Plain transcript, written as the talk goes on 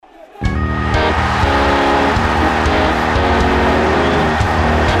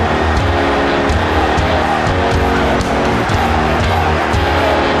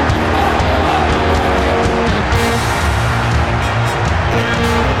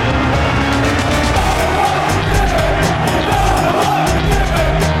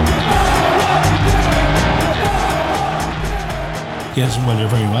is, well, you're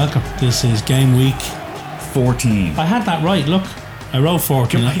very welcome. This is game week 14. I had that right, look. I wrote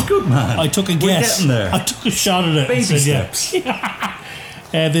 14. Good man. I took a guess. We're getting there. I took a shot at it. Baby said, steps.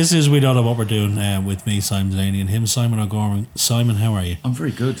 This is We Don't Know What We're Doing with me, Simon Delaney, and him, Simon O'Gorman. Simon, how are you? I'm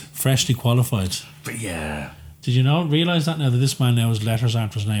very good. Freshly qualified. But yeah. Did you realise that now that this man now has letters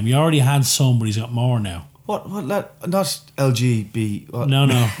after his name? He already had some, but he's got more now. What, not LGB. What? No.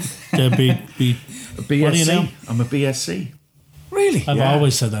 The B. A BSc. What do you know? I'm a BSc. Really? I've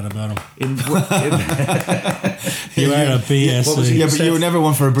always said that about him. You are a BSc. What was it? Yeah, but you were never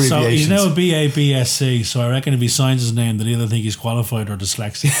one for abbreviations. So he's now a BA BSc, so I reckon if he signs his name, they'll either think he's qualified or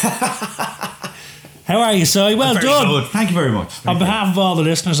dyslexic. How are you, Si? Well Very done. good. Thank you very much. On behalf of all the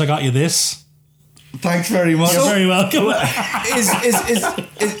listeners, I got you this. Thanks very much. You're very welcome.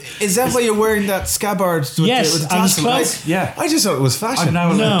 Is that why you're wearing that scabbard with Yes, the and it's tassel? close. Yeah. I just thought it was fashion. I'm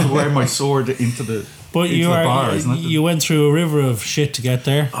now allowed to wear my sword into the But into you the are bar, isn't it? you went through a river of shit to get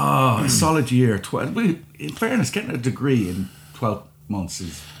there. A solid year. 12. In fairness, getting a degree in 12 months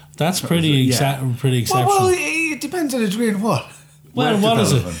is... That's pretty pretty exceptional. well, it depends on the degree in what. Well, web what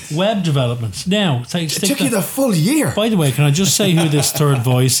is development. it? Web development. Now, It took you the full year. By the way, can I just say who this third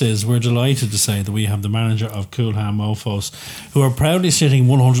voice is? We're delighted to say that we have the manager of Coolham Mofos, who are proudly sitting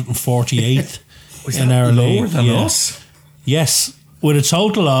 148th in our lower league. than us? Yes. With a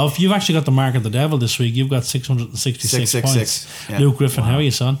total of, you've actually got the mark of the devil this week. You've got 666 points. 666, yeah. Luke Griffin, how are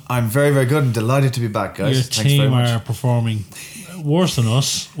you, son? I'm very, very good and delighted to be back, guys. Your Thanks very team much. are performing worse than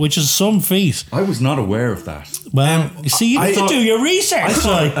us, which is some feat. I was not aware of that. Well, you see, you need to do your research. I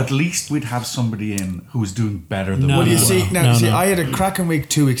thought like. at least we'd have somebody in who was doing better than No, we Well, you were. see, No. I had a cracking week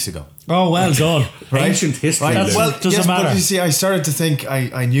 2 weeks ago. Oh, well done. Ancient history. Right. Luke. Well, doesn't matter. But you see, I started to think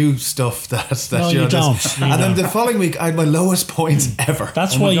I knew stuff that No, you don't. You and then don't. the following week, I had my lowest points ever.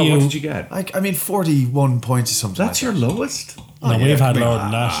 That's Oh my why God, you. what did you get? 41 points or something. That's like your that. lowest? No, yeah, we've had I mean, lower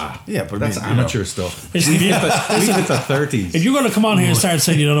than that. Yeah, but That's I mean, amateur stuff. Listen, We if you- hit the 30s. If you're going to come on here and start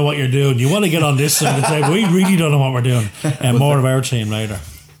saying you don't know what you're doing, you want to get on this side and say, we really don't know what we're doing. And more of our team later.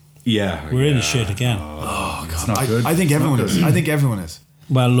 We're in the shit again. Oh It's God, not good. I think It's not everyone good. is. I think everyone is.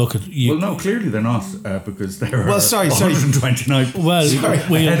 Well, look at you. Well, no, clearly they're not because they're Well, sorry. 129. Well,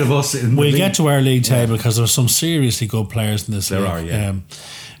 ahead of us in the we'll league. get to our league table because there's some seriously good players in this There league. are, yeah.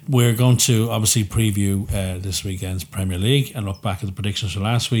 We're going to obviously preview this weekend's Premier League and look back at the predictions for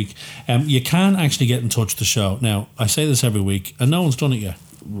last week. You can actually get in touch with the show. Now, I say this every week, and no one's done it yet.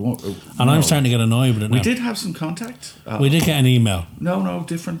 And I'm starting to get annoyed with it now. We did have some contact. We did get an email. No,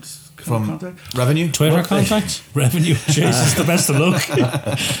 different From contact. revenue. Twitter What? contact? Revenue. Jesus, the best of luck.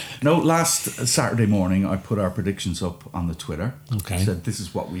 No, last Saturday morning I put our predictions up on the Twitter. Okay. Said this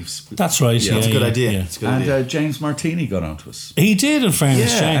is what we've. That's right. Yeah, Yeah, It's a good yeah, idea. yeah. It's a good And idea. James Martini got onto us. He did, in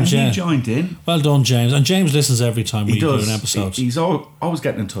fairness, and James. he Yeah. joined in. Well done, James. And James listens every time He we does. do an episode. He's always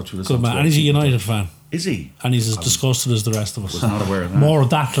getting in touch with us. Good on man. Twitter. And he's a United fan. Is he? And he's as disgusted as the rest of us. Was not aware of that. More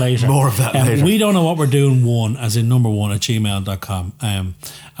of that later. More of that later. We don't know what we're doing, as in number one at gmail.com.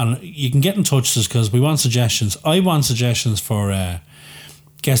 And you can get in touch with us because we want suggestions. I want suggestions for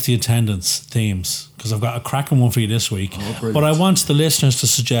guess the attendance themes because I've got a cracking one for you this week. brilliant. But I want the listeners to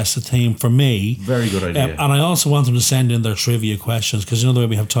suggest a theme for me. Very good idea. And I also want them to send in their trivia questions because you know the way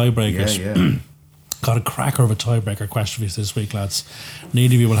we have tiebreakers. Yeah. Got a cracker of a tiebreaker question for you this week, lads.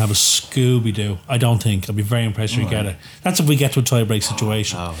 Neither of you will have a Scooby-Doo. I don't think. I'll be very impressed if you get it. That's if we get to a tiebreak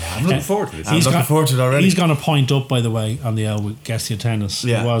situation. I'm looking forward to this. I'm looking forward to it already. He's going to point up, by the way, on the L with Guess the Attendance.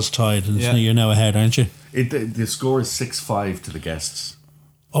 Yeah. It was tied, and Yeah. you're now ahead, aren't you? The score is 6-5 to the guests.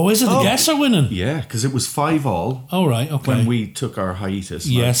 Oh, is it the guests are winning? Yeah, because it was 5-all Oh, right, okay. when we took our hiatus.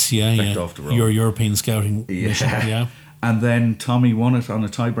 and Yes, I yeah. picked off the road. Your European scouting mission, yeah. And then Tommy won it on a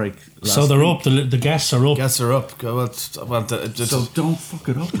tiebreak. So they're up, the guests are up. Guests are up. So don't fuck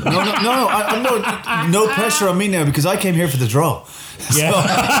it up. No pressure on me now because I came here for the draw. Yeah.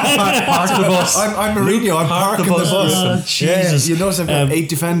 Park the bus. I'm Mourinho. I'm park the parking the bus. bus. Oh, Jesus. You notice I've got 8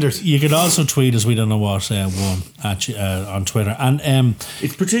 defenders. You can also tweet us, we don't know what, one on Twitter. And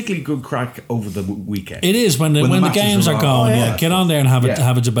It's particularly good crack over the weekend. it is when the matches games are on. going. Oh, Yeah, yeah. get on there and have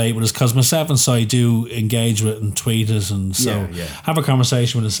Yeah. a debate with us because myself and Si do engage with it and tweet us, and so Yeah. have a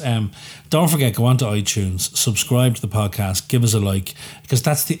conversation with us. Don't forget, go onto iTunes, subscribe to the podcast, give us a like because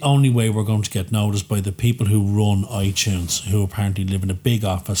that's the only way we're going to get noticed by the people who run iTunes, who apparently live in a big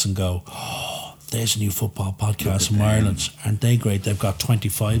office and go, "Oh, there's a new football podcast from Ireland, aren't they great? They've got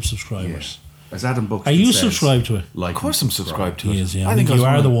 25 subscribers." as Adam Buxton Are you says, subscribed to it? Like, Of course I'm subscribed to it. He is, yeah. I I think I was you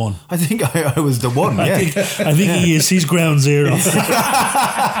are of the one. I think I was the one, yeah. I think he is. He's ground zero.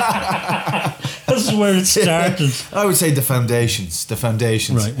 This is where it started. I would say the foundations.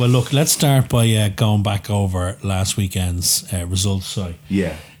 Right. Well, look, let's start by going back over last weekend's results. Sorry.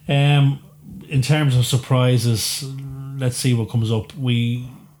 Yeah. In terms of surprises, let's see what comes up. We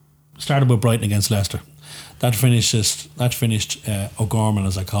started with Brighton against Leicester. That finished O'Gorman,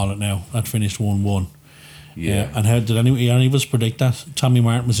 as I call it now. That finished 1-1. Yeah. And how did any of us predict that? Tommy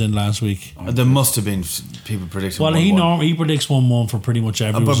Martin was in last week. There must have been people predicting. Well, 1-1. he predicts 1-1 for pretty much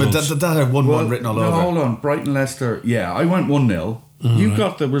every But result. that had 1-1 written all over. Hold on. Brighton Leicester. Yeah, I went 1-0. You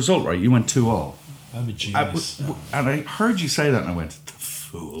got the result right. You went 2-all. I'm a genius. And I heard you say that, and I went, "The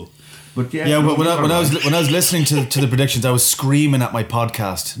fool." But yeah, Yeah, no, but when you got I it was right. when I was listening to the predictions, I was screaming at my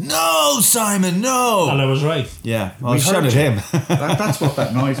podcast. No, Simon, no. And I was right. Yeah, well, I We shouted heard him. That's what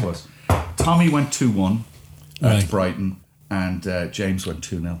that noise was. Tommy went 2-1 at Right. Brighton, and James went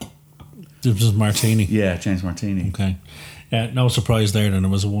 2-0. This was Martini. Yeah, James Martini. Okay. No surprise there then. It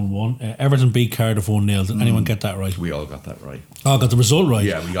was a 1-1. Everton beat Cardiff 1-0. Did anyone get that right? We all got that right. Oh, got the result right.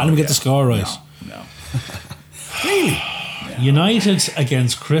 Yeah, we got I didn't it, get the score right. No. Really? United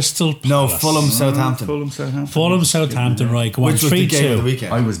against Crystal No, Palace. Fulham, Southampton. Fulham, Southampton, right. Go on, Which was the game of the 3-2.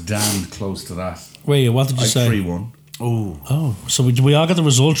 weekend. I was damned close to that. Wait, what did you I say? 3-1. Oh, so we all got the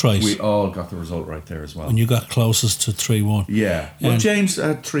result right. We all got the result right there as well. And you got closest to 3-1. Yeah. Well, And- James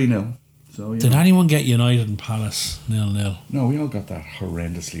had 3-0. So, Did anyone get United and Palace 0-0? No, we all got that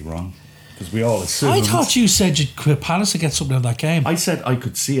horrendously wrong. Because we all assumed. I thought you said Palace would get something out of that game. I said I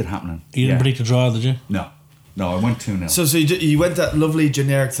could see it happening. You didn't predict a draw, did you? No, I went 2-0. So you went that lovely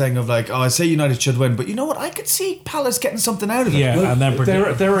generic thing of like, I say United should win, but you know what? I could see Palace getting something out of it. Yeah, and then there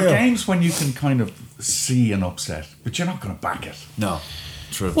are Yeah. games when you can kind of see an upset, but you're not going to back it. No,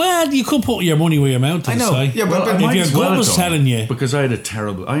 true. Well, you could put your money where your mouth is. I know. eh? Yeah, but I if might your as gut well was have done, telling you. because I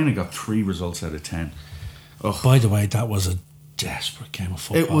only got 3 results out of 10. By the way, that was a desperate game of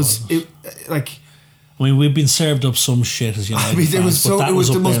football. It was wasn't it like. I mean, we've been served up some shit as United I mean, it fans, was so. but that It was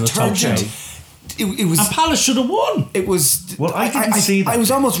the up there in most top turgid. shelf. It was. And Palace should have won. It was. Well, I didn't see that. I was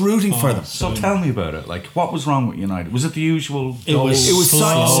almost rooting for them. So tell me about it. Like, what was wrong with United? Was it the usual? It was- It was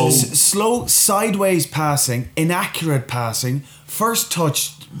Slow. slow sideways passing, inaccurate passing, first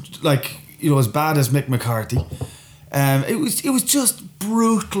touch, like as bad as Mick McCarthy. It was just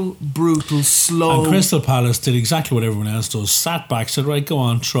brutal, slow. And Crystal Palace did exactly what everyone else does. Sat back, said, right, go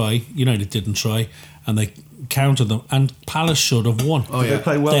on, try. United didn't try. And they countered them. And Palace should have won. Oh, yeah. They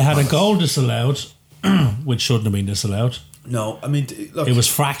play well. They had a Palace. goal disallowed, which shouldn't have been disallowed. No, I mean, look, It was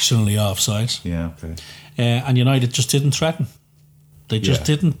fractionally offside. Yeah. Okay. And United just didn't threaten. They just Yeah.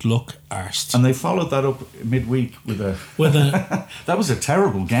 didn't look arsed. And they followed that up midweek with a. That was a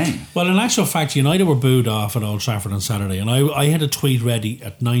terrible game. Well, in actual fact, United were booed off at Old Trafford on Saturday, and I had a tweet ready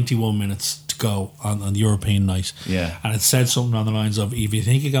at 91 minutes to go on the European night. Yeah. And it said something on the lines of, if you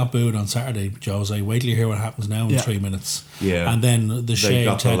think you got booed on Saturday, Jose, wait till you hear what happens now in Yeah. 3 minutes. Yeah. And then the They Shea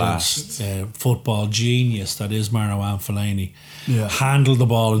got the Tedros, last. football genius that is Marouane Fellaini, Yeah. handled the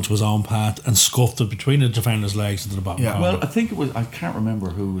ball into his own path and scuffed it between the defender's legs into the bottom Yeah. corner. Well, I think it was. I can't remember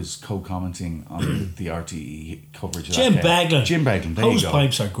who was co-commenting on the RTE coverage. Of Jim that game. Beglan. Jim Beglan. There Those you go.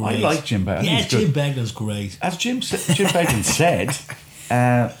 pipes are great. I like Jim Beglan. I think Yeah, he's good. Jim Beglan's great. As Jim Beglan said,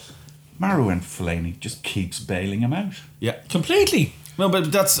 Marouane Fellaini just keeps bailing him out. yeah. Completely. No,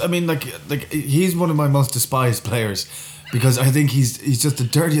 but that's. I mean, like he's one of my most despised players because I think he's just the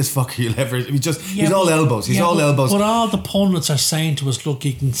dirtiest fucker you'll ever. He's all elbows. He's all elbows. But all the pundits are saying to us, look,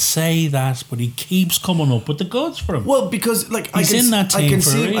 you can say that, but he keeps coming up with the goods for him. Well, because like He's in that team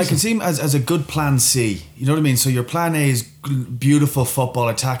for a I reason. can see him as a good plan C. You know what I mean? So your plan A is beautiful football,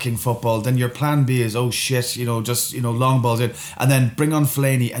 attacking football. Then your plan B is just long balls in, and then bring on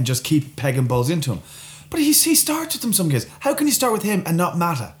Fellaini and just keep pegging balls into him. But he starts with them some games. How can you start with him and not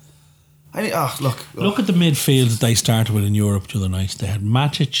Mata? I mean, Look at the midfield that they started with in Europe the other night. They had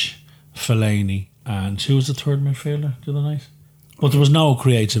Matic, Fellaini, and who was the third midfielder the other night? But there was no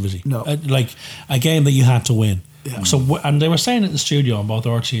creativity. No. Like a game that you had to win. Yeah. So, and they were saying it in the studio on both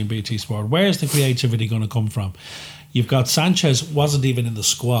RT and BT Sport, where's the creativity going to come from? You've got Sanchez, wasn't even in the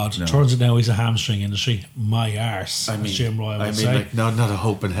squad. No. Turns out now he's a hamstring industry. My arse, as Jim Royal would say. like not a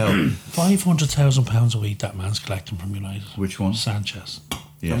hope in hell. £500,000 a week that man's collecting from United. Which one? Sanchez.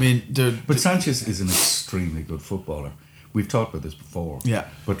 Yeah. I mean, But Sanchez is an extremely good footballer. We've talked about this before. Yeah.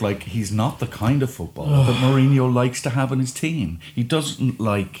 But like, he's not the kind of footballer that Mourinho likes to have in his team. He doesn't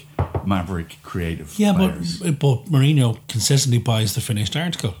like maverick creative Yeah, players. but Mourinho consistently buys the finished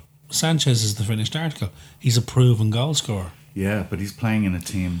article. Sanchez is the finished article. He's a proven goal scorer. Yeah, but he's playing in a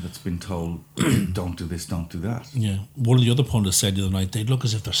team that's been told, don't do this, don't do that. Yeah. One of the other pundits said the other night, they look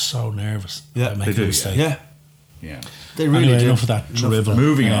as if they're so nervous. Yeah, about they making do, a mistake. Yeah. Yeah. They really Anyway, do. enough of that drivel.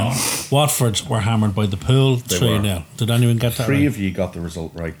 Moving on. Watford were hammered by the Pool 3-0. Did anyone get that Three right? of you got the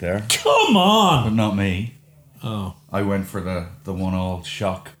result right there, Come but on! not me. Oh. I went for the 1-all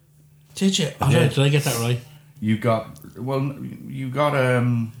shock. Did you? did. Did I get that right? You got 2-0.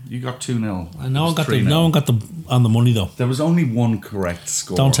 No one got the 3-0. no one got the on the money though. There was only one correct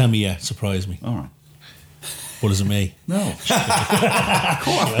score. Don't tell me yet. Surprise me. All right. What is it, me? No. Of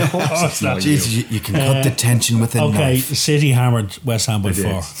course it's not you. Jesus, you can cut the tension with a Okay, knife. City hammered West Ham by They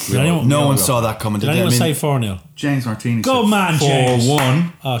did. 4. Did anyone, No one go. saw that coming. did Did they? I anyone mean, say 4-0? James Martini Go said man, James.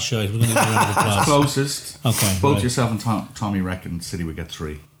 4-1. Oh shit, we're going to get rid of the class. Closest. Okay, Both right. yourself and Tommy reckoned City would get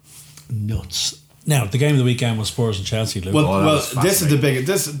 3. Nuts. Now the game of the weekend was Spurs and Chelsea. Luke. Well, Oh, that well, was this is the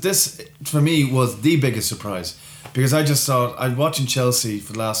biggest. This for me was the biggest surprise because I just thought I was watching Chelsea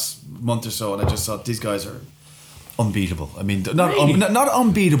for the last month or so, and I just thought these guys are unbeatable. I mean, Really? not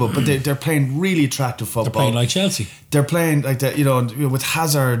unbeatable, but they're playing really attractive football. They're playing like Chelsea. They're playing like that, with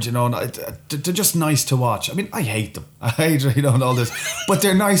Hazard, and they're just nice to watch. I mean, I hate them. I hate, and all this, but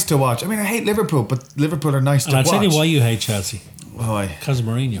they're nice to watch. I mean, I hate Liverpool, but Liverpool are nice And to I'll watch. tell you why you hate Chelsea. Why? Because of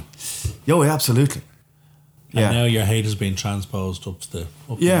Mourinho. Yo, absolutely. And Yeah. now your hate has been transposed up to the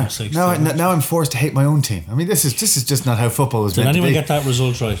Yeah. 6th. Now I'm forced to hate my own team. I mean, this is just not how football is Did meant to anyone be. get that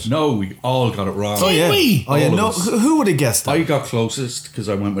result right? No, we all got it wrong. Oh yeah. we? Oh yeah. All of No, us. who would have guessed that? I got closest because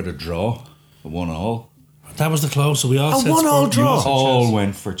I went with a draw, a 1-all. That was the close. So we all A said 1-all Spurs. draw. You all said All Chelsea.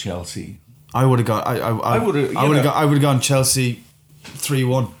 went for Chelsea. I would have got. I would have gone Chelsea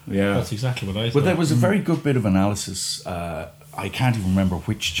 3-1. Yeah. That's exactly what I thought. But there was a very good bit of analysis. I can't even remember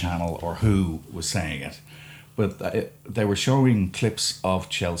which channel or who was saying it, but they were showing clips of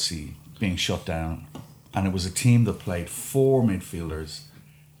Chelsea being shut down, and it was a team that played 4 midfielders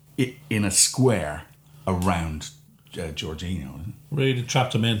in a square around Jorginho. Really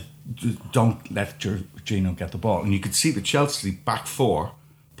trapped him in. Don't let Jorginho get the ball, and you could see the Chelsea back 4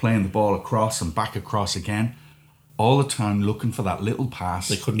 playing the ball across and back across again. All the time looking for that little pass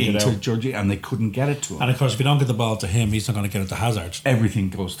They couldn't get into out. Jorginho, and they couldn't get it to him. And of course, if you don't get the ball to him, he's not going to get it to Hazard. Everything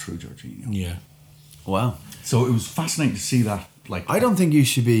goes through Jorginho. Yeah. Wow. So it was fascinating to see that. Like, I don't think you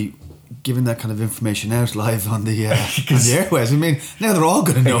should be giving that kind of information out live on the airways. I mean, now they're all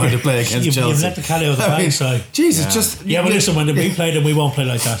going to know how to play against You've Chelsea. let the cat out of the I mean, backside. Jesus, Yeah. just Yeah, but listen, when we play them, we won't play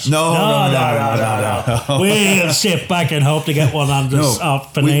like that. No. We'll sit back and hope to get one on the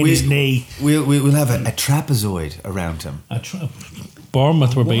off Fellaini's knee. We'll have a trapezoid around him.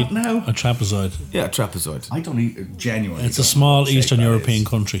 Bournemouth were What beaten. now? A trapezoid. Yeah, a trapezoid. I don't eat genuinely. It's a don't small know what shape Eastern that European is.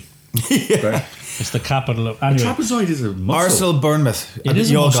 country. Right. It's the capital of. A Anyway, trapezoid is a muscle. Arsenal, Bournemouth. It is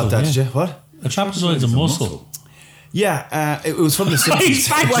a you all muscle, got that, yeah. did you? What? a trapezoid is a muscle. Yeah, it was from the Simpsons. He's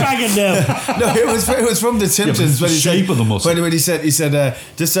backtracking now. No, it was from the Simpsons. it's the when he shape said, of the muscle. When he said,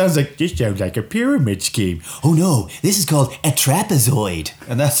 this sounds like a pyramid scheme. Oh no, this is called a trapezoid,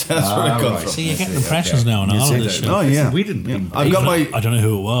 and that's where it comes right. from. See, you're getting impressions now and all see of this that? shit. Oh yeah, We didn't invent I've got my. I don't know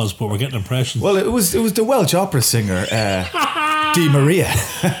who it was, but we're getting impressions. Well, it was the Welsh opera singer Di Maria.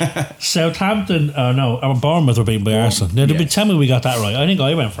 Southampton, Bournemouth were beaten by Arsenal. Now, tell me we got that right. I think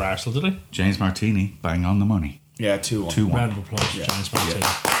I went for Arsenal, did I? James Martini, bang on the money. Yeah, 2-1. 2-1. Round of applause for James Martin.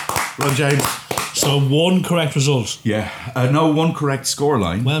 Well, James. So one correct result. Yeah. No, one correct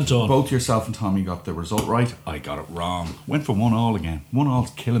scoreline. Well done. Both yourself and Tommy got the result right. I got it wrong. Went for 1-all again. 1-all's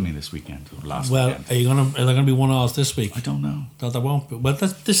killing me this weekend. Last Well, weekend. are there going to be 1-alls this week? I don't know. No, there won't be. Well,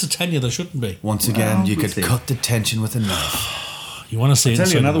 this is telling you there shouldn't be. Once again, you we'll could see. cut the tension with a knife. You want to see it Tell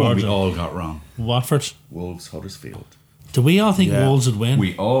you inside another the one we boardroom. all got wrong. Watford. Wolves Huddersfield. Do we all think Yeah. Wolves would win?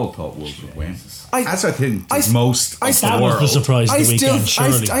 We all thought Wolves would win. I- As I think I- most I- of that the was world. the surprise of the weekend,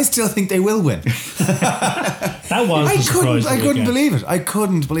 surely. I still think they will win. That was I the surprise couldn't. of the I couldn't weekend. believe it. I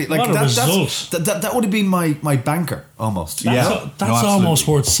couldn't believe. Like What a that. result. That would have been my banker almost. Yeah. That's, No, that's absolutely. almost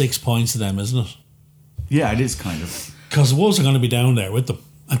worth 6 points to them, isn't it? Yeah, it is kind of. Because Wolves are going to be down there with them.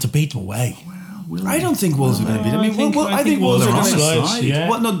 And to beat them away. I don't think Wolves are going to beat. I mean, I think Wolves Wolves are are on going the to. slide. Yeah.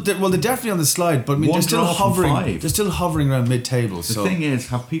 Well, no, they're definitely on the slide, but I mean, One they're still draw from hovering. 5. They're still hovering around mid-table. The So thing is,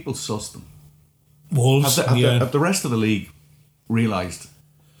 have people sussed them? Wolves, Have the rest of the league realised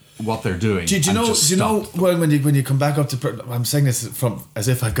what they're doing? Do you and know? just Do you know? stopped? Well, when you come back up to, I'm saying this from as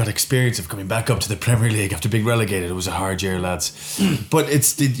if I've got experience of coming back up to the Premier League after being relegated. It was a hard year, lads. But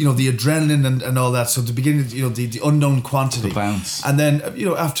it's the the adrenaline and all that. So the beginning, the unknown quantity, The bounce. and then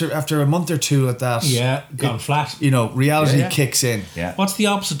after a month or two at that, Yeah, gone flat. Reality Yeah. kicks in. Yeah. What's the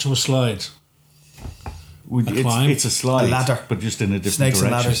opposite to a slide? climb. It's a slide, A ladder. but just in a different Snakes and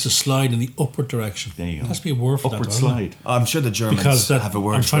direction. It's a slide in the upward direction. There you go. There has to be a word for Upward that, doesn't slide. I'm sure the Germans Because that, have a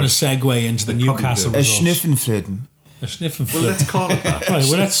word I'm trying for to it. segue into the They probably Newcastle do. A results. Schniffenflöten. A sniffing Well, let's call it that. Right,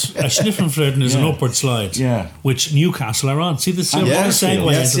 well, that's a Schniffenflöten is an Yeah. upward slide. Yeah. Which Newcastle are on. See, the segue Yes, into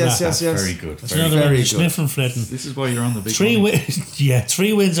yes, that. yes. Very good. That's Very another good. Very one, good. Schniffenflöten. This is why you're on the big 3 one. wins. Yeah,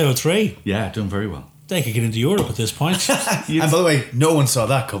 3 wins out of 3. Yeah, doing very well. They could get into Europe at this point. And by the way, no one saw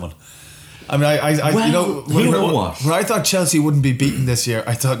that coming. I mean, I Well, you know, you know what? when I thought Chelsea wouldn't be beaten this year,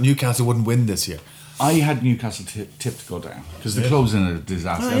 I thought Newcastle wouldn't win this year. I had Newcastle tipped to go down because the close in a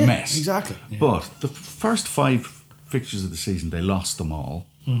disaster, Oh, a yeah, mess. exactly. But the first 5 fixtures of the season, they lost them all.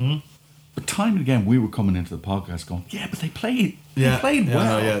 Mm-hmm. But time and again, we were coming into the podcast going, yeah, but they played well.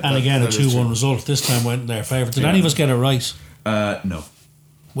 And again, a that is 2-1 true. result. This time went in their favour. Did Yeah. any of us get it right? No.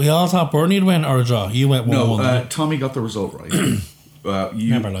 We all thought Burnley would win or a draw. You went 1-1. No, Tommy got the result right.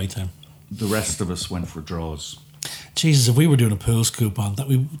 Never liked him. The rest of us went for draws. Jesus, if we were doing a pools coupon,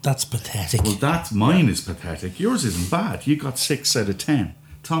 that's pathetic. Well, mine is pathetic. Yours isn't bad. You got 6 out of 10.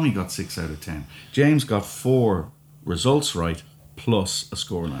 Tommy got 6 out of 10. James got 4 results right plus a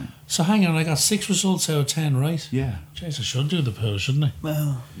scoreline. So hang on, I got 6 results out of 10, right? Yeah. Jeez, I should do the pool, shouldn't I?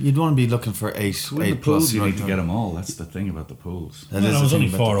 Well, you'd want to be looking for 8, So in 8 the pools, plus. you right need to now. get them all. That's the thing about the pools. That Well, is I the was thing only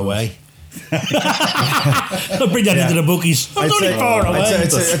about 4 the away. I'll bring that Yeah. into the bookies. I was I'd only say- 4 away.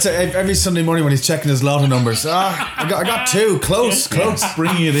 I'd say every Sunday morning when he's checking his lotto numbers, I got 2, close.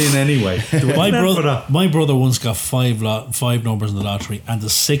 Bringing it in anyway. My brother once got 5 numbers in the lottery, and the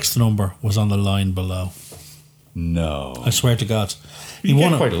 6th number was on the line below. No. I swear to God, You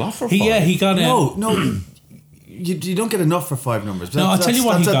get quite a lot for 5. Yeah, he got No, you don't get enough for 5 numbers. No, I'll tell you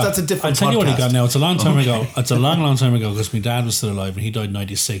what he got. That's a different I'll tell you what he podcast. got now. It's a long time ago. It's a long time ago because my dad was still alive and he died in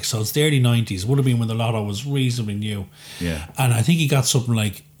 96. So it's the early 90s. Would have been when the lotto was reasonably new. Yeah. And I think he got something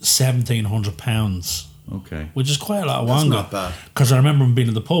like £1,700, Okay. which is quite a lot of That's wanga. not bad. Because I remember him being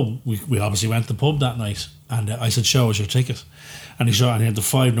in the pub. We obviously went to the pub that night. And I said, show us your ticket. And he showed, and he had the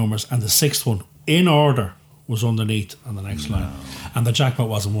 5 numbers. And the 6th one, in order, was underneath on the next line. And the jackpot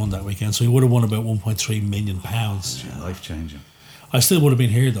wasn't won that weekend. So he would have won about £1.3 million. Life changing. I still would have been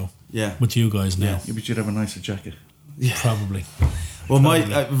here, though. Yeah. With you guys now. Yeah, but you'd have a nicer jacket. Probably. Well,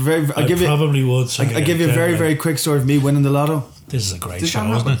 Probably. I'll give you. probably would. I give you a very, very quick story of me winning the lotto. This is a great Did show,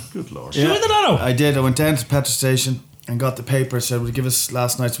 that isn't happen? it? Good Lord. Did you win the lotto? I did. I went down to the petrol station and got the paper. Said, would you give us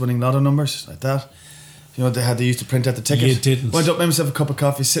last night's winning lotto numbers? Like that. You know, they used to print out the ticket. You didn't. Went up, made myself a cup of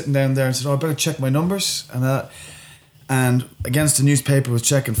coffee, sitting down there and said, I better check my numbers. And against the newspaper was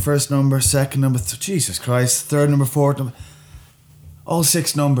checking first number, second number, Jesus Christ, third number, fourth number. All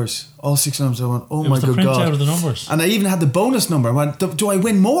 6 numbers. All 6 numbers. I went, oh It my was the good print God. out of the numbers. And I even had the bonus number. I went, do I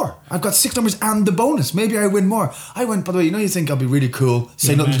win more? I've got 6 numbers and the bonus. Maybe I win more. I went, by the way, you think I'll be really cool,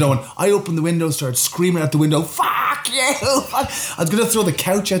 say nothing to no one. I opened the window, started screaming out the window, fuck you. I was going to throw the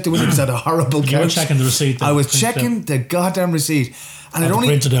couch out the window because I had a horrible couch. You were checking the receipt. then. I was Print checking out. the goddamn receipt. And And it the only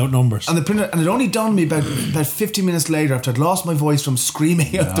printed out numbers. and it only dawned on me about 50 minutes later after I'd lost my voice from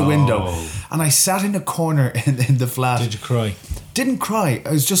screaming out the window. And I sat in a corner in the flat. Did you cry? Didn't cry.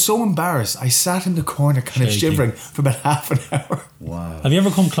 I was just so embarrassed. I sat in the corner kind of Shaking. shivering for about half an hour. Wow. Have you ever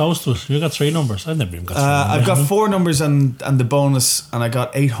come close to it? You got 3 numbers. I've never even got 3 numbers. I've got 4 numbers and the bonus, and I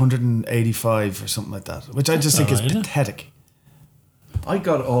got 885 or something like that, which I just think is alright, isn't it? pathetic. I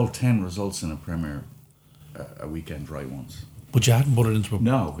got all 10 results in a Premier a weekend right once. But you hadn't put it into a...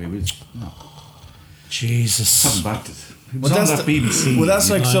 No, it was... No. Jesus. Haven't backed it. It was Well, on that's that BBC. Well, that's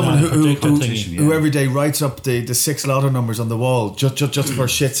like No, someone no, who competition, who yeah. every day writes up the 6 lotto numbers on the wall just for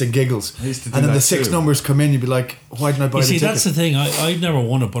shits and giggles. I used to do And then that the 6 too. numbers come in, you'd be like, why didn't I buy You the see, ticket? that's the thing. I'd never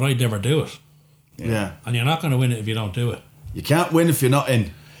won it, but I'd never do it. yeah. And you're not going to win it if you don't do it. You can't win if you're not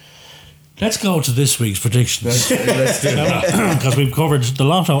in. Let's go to this week's predictions. Let's do it. Because we've covered the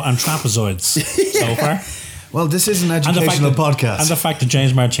lotto and trapezoids so far. Well, this is an And the fact educational that, podcast. And the fact that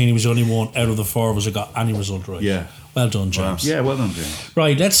James Martini was the only one out of the 4 of us who got any result right. Yeah. Well done, James. Yeah, well done, James.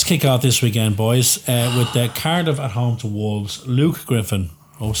 Right, let's kick off this weekend, boys, with Cardiff at home to Wolves. Luke Griffin.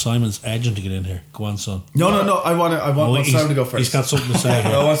 Oh, Simon's edging to get in here. Go on, son. no. I want Simon to go first. He's got something to say.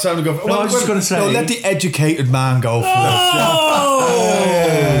 I want Simon to go first. No, I was just gonna say- No, let the educated man go first.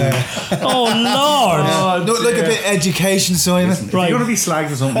 Oh, Lord. No, look a bit education, Simon. If you're going to be slagged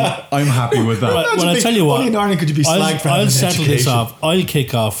for something, I'm happy with that. Right, well, I'll Big- tell you what. only in Ireland could you be slagged for I'll having settle this education. off. I'll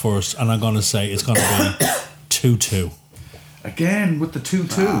kick off first, and I'm going to say it's going to be 2-2. Again, with the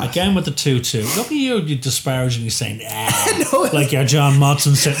 2-2. Again with the 2-2. Look at you disparaging. You're saying, like you're John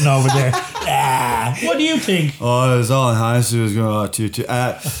Motson sitting over there. What do you think? Oh, it was all nice. It was going 2-2.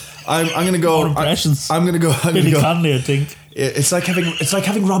 I'm going to go. More impressions. I'm going to go. Billy Connolly, I think. It's like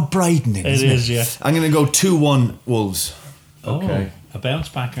having Rob Brydon in. It is, yeah. I'm going to go 2-1 Wolves. Okay. A bounce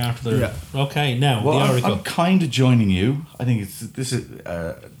back after the. Yeah. Okay, now Well, the I'm Oracle. kind of joining you. I think this is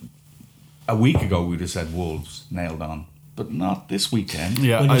a week ago we'd have said Wolves nailed on, but not this weekend.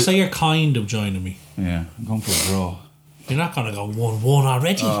 Yeah, When you say you're kind of joining me, Yeah, I'm going for a draw. you're not going to go 1-1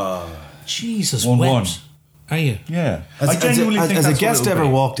 already. Jesus, 1-1. wept. Are you? Yeah, Has, I genuinely think has that's a guest what it'll ever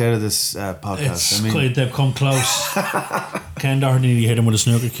be. walked out of this podcast? It's I mean, quite, they've come close. Ken Doherty nearly hit him with a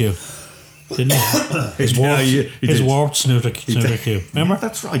snooker cue, didn't he? His warped, he his did. warped snooker cue. Remember?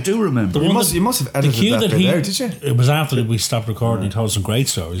 That's right. I do remember. The you one must, that- you must have the edited cue that that bit he out, did you? It was after we stopped recording. He told us some great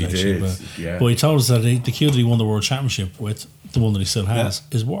stories. Actually, did, but, yeah. but he told us that the cue that he won the world championship with, the one that he still has,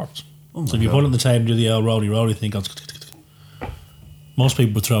 is warped. Oh So if you put it on the table, do the old roly thing, goes. Most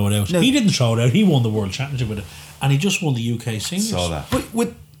people would throw it out. No. He didn't throw it out. He won the world championship with it, and he just won the UK seniors Saw that. But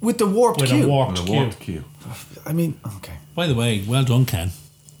with the warped with cue. a warped With a cue. warped cue. I mean, okay. By the way, well done, Ken.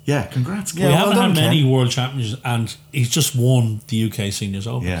 Yeah, congrats. Yeah, we well haven't done, had many Ken. world champions, and he's just won the UK Seniors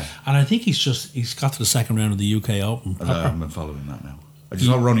Open. Yeah. And I think he's got to the second round of the UK Open. I haven't been following that now. I just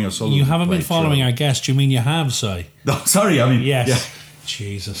saw Ronnie O'Sullivan. You haven't been play following through. our guest. You mean you have, Si? No, sorry. I mean, Yes. Yeah.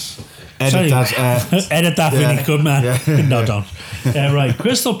 Jesus. Edit Sorry. that. Edit that, yeah. Vinny. Good man. Yeah. No, don't. Right.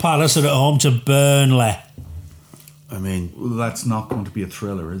 Crystal Palace are at home to Burnley. I mean, Well, that's not going to be a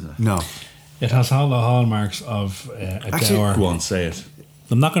thriller, is it? no. It has all the hallmarks of a Actually, dour. Go on, say it.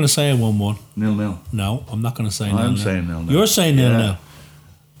 I'm not going to say a 1-1. 0-0. No, I'm not going to say I'm 0-0. saying 0-0. You're saying 0-0. Yeah.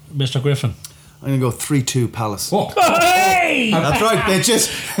 Mr. Griffin. I'm going to go 3-2 Palace. Oh, Hey! That's right,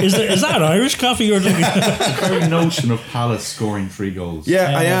 bitches. Is that Irish coffee you're drinking? the very notion of Palace scoring 3 goals.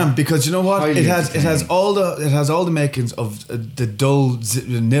 Yeah, I am, because you know what? Highly It has entertaining. all the makings of the dull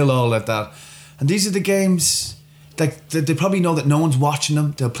 0-0 like that. And these are the games like they probably know that no one's watching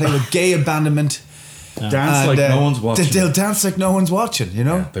them. They'll play with gay abandonment. Dance And, like no one's watching. They'll dance like no one's watching, you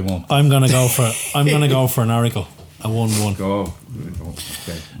know? Yeah, they won't. I'm gonna go for an Oracle, a 1-1. Go.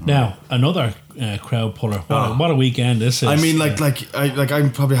 Okay. Now another crowd puller. What a weekend this is! I mean, I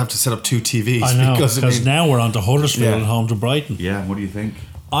probably have to set up 2 TVs. I know because because now we're on to Huddersfield Yeah. and home to Brighton. Yeah, what do you think?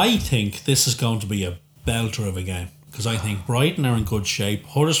 I think this is going to be a belter of a game because I think Brighton are in good shape.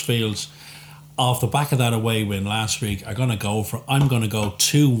 Huddersfield's off the back of that away win last week. I'm going to go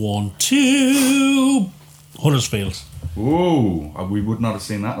 2-1 to Huddersfield. Ooh, we would not have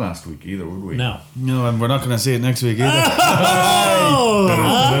seen that last week either, would we? No. No, and we're not going to see it next week either.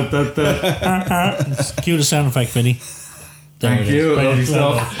 Cue the sound effect, Vinny. There Thank it is. you. Right, Lovely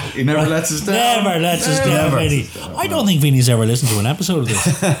well, stuff. He never lets us down. Never lets us down, Vinny. I don't think Vinny's ever listened to an episode of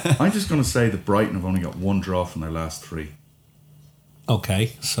this. I'm just going to say that Brighton have only got 1 draw from their last 3.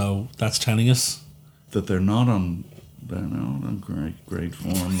 Okay, so that's telling us. That they're not on great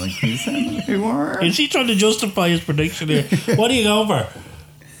form like you said they were. Is he trying to justify his prediction here? What are you going for?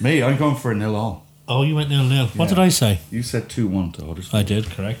 Me, I'm going for a 0-0. Oh, you went 0-0. What Yeah. did I say? You said 2-1 to Huddersfield. I did,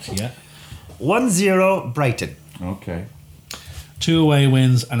 correct, yeah. 1-0 Brighton. Okay. 2 away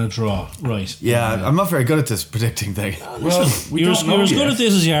wins and a draw. Right. Yeah, I'm not very good at this predicting thing. Well, we You're don't know as good yet. at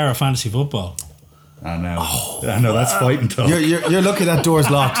this as you are at fantasy football. I know. I know, that's fighting talk. You're lucky that door's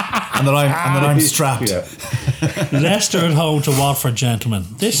locked and that I'm strapped. Yeah. Leicester at home to Watford, gentlemen.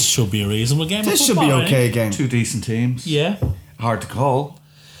 This should be a reasonable game. This of should be football, okay eh? game. 2 decent teams. Yeah. Hard to call.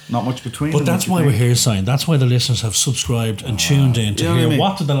 Not much between But them. that's what why you we're think? here, Sign. That's why the listeners have subscribed and tuned in to You know what I hear mean?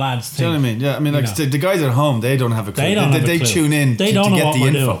 what do the lads think. Do you know what I mean? Yeah, I mean, like You know. the guys at home, they don't have a clue. They don't have a They clue. tune in They to don't know get what the we're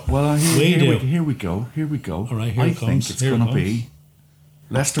info. doing. Well, We do. here we go. All right, here I it comes. think it's Here it going to comes. be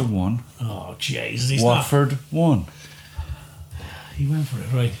Leicester 1, Oh, jeez. He's Watford 1. He went for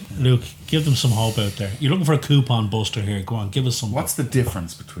it. Right, Luke, give them some hope out there. You're looking for a coupon buster here. Go on, give us some. What's the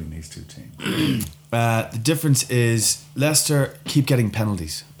difference between these 2 teams? The difference is Leicester keep getting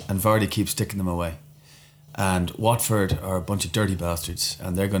penalties and Vardy keeps sticking them away. And Watford are a bunch of dirty bastards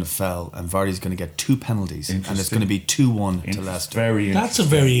and they're going to foul and Vardy's going to get 2 penalties and it's going to be 2-1 to Leicester. Very That's a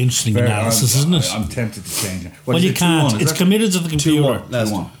very interesting analysis, isn't it? I'm tempted to change it. Well, you can't. It's committed to the computer. 2-1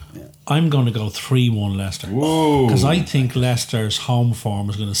 Leicester. 2-1. I'm going to go 3-1 Leicester. Whoa. Because I think Leicester's home form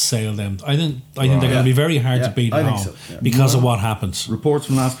is going to sail them. I think they're going to be very hard to Yeah, beat I at think home so, yeah. because of what happens. Reports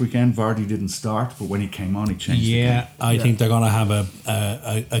from last weekend, Vardy didn't start, but when he came on, he changed the game. Yeah, I think they're going to have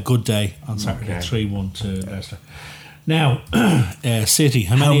a good day on Saturday. Okay. 3-1 to Leicester. Now, City.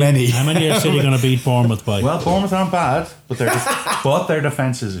 How How many many? are City going to beat Bournemouth by? Well, Bournemouth aren't bad, but their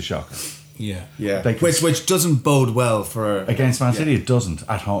defence is a shocker. yeah. Yeah, They can- which doesn't bode well for Against Man City, it doesn't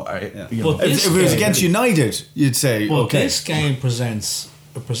at home. You know. But If it was against United, you'd say Well, okay. this game presents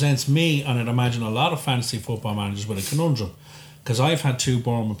me, and I'd imagine a lot of fantasy football managers with a conundrum, because I've had 2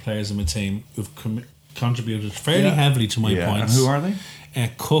 Bournemouth players in my team who've contributed fairly heavily to my And points. who are they?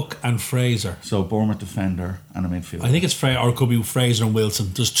 Cook and Fraser. So Bournemouth defender and a midfielder. I think it's Fraser, or it could be Fraser and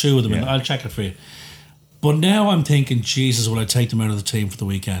Wilson. There's two of them. Yeah. I'll check it for you. But now I'm thinking, Jesus, will I take them out of the team for the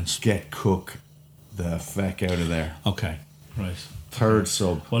weekends? Get Cook the feck out of there. Okay, right. Third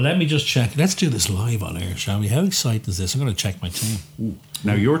sub. Well, let me just check. Let's do this live on air, shall we? How exciting is this? I'm going to check my team.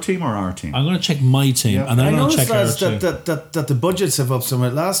 Now your team or our team? I'm going to check my team, Yeah. and then I I'm going to noticed, check our lads, team. that the budgets have up somewhere.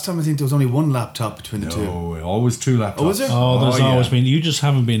 Last time I think there was only one laptop between the two. No, always two laptops. Oh, was there? Oh, there's yeah. always been. You just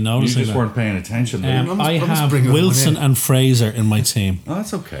haven't been You noticing just that. weren't paying attention. Luke. I must have bring one Wilson in. and Fraser in my team. Oh,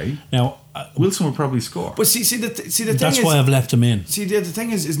 that's okay. Now, Wilson will probably score. But see the thing that's is, why I've left him in. see the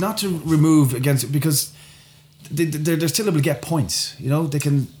thing is not to remove against it because they're still able to get points. You know, they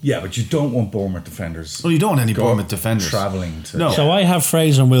can. Yeah, but you don't want Bournemouth defenders. Well, you don't want any Bournemouth defenders travelling to. No. So I have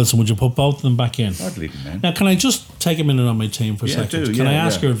Fraser and Wilson. Would you put both of them back in? I'd leave them in. Now, can I just take a minute on my team for a Yeah, second? do, Can I yeah,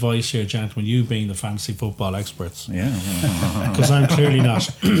 ask yeah. your advice here, gentlemen, you being the fantasy football experts? Yeah. Because I'm clearly not.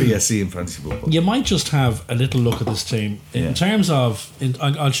 BSc in fantasy football. You might just have a little look at this team. In Yeah. terms of...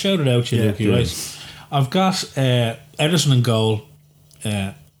 I'll shout it out to you, Yeah, Lukey, do. right? I've got Ederson in goal,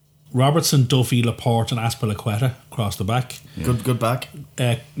 Robertson, Duffy, Laporte and Aspilicueta across the back. good back.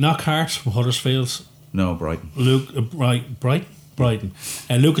 Knockhart from Huddersfield. No, Brighton. Brighton.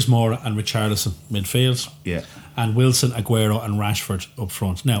 Lucas Moura and Richarlison midfield. Yeah. And Wilson, Aguero and Rashford up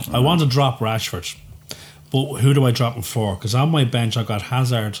front. Now, I want to drop Rashford, but who do I drop him for? Because on my bench I've got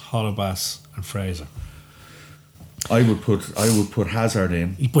Hazard, Holebas and Fraser. I would put Hazard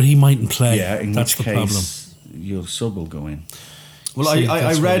in. But he mightn't play. Yeah, in That's which the problem. case your sub will go in. Well, See, I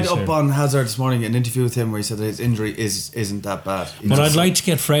that's what read he's up here. on Hazard this morning an interview with him where he said that his injury isn't that bad. But I'd like to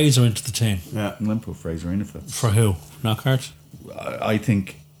get Fraser into the team. Yeah. I'm going to put Fraser in if that's. For who? Knockhart? I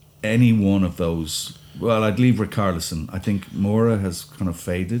think any one of those. Well, I'd leave Richarlison. I think Moura has kind of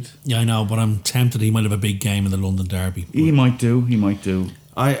faded. Yeah, I know, but I'm tempted he might have a big game in the London Derby. He might do.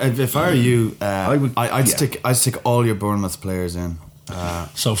 If I were you, I'd I'd stick all your Bournemouth players in.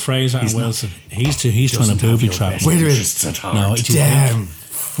 So Fraser and Wilson, he's trying to booby trap. Wait a minute. No, it's Damn,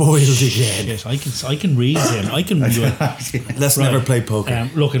 foiled again. Yes, I can read him. I can. Let's Right. never play poker.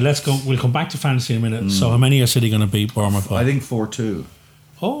 Look, let's go. We'll come back to fantasy in a minute. So, how many are City going to beat Bournemouth by? I think 4-2.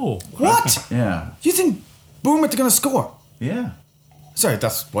 Oh, What? Yeah. You think Bournemouth are going to score? Yeah. Sorry,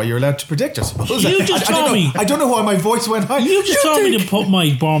 that's why you're allowed to predict, I suppose. You just I don't told know- me. I don't know why my voice went high. you just told me to put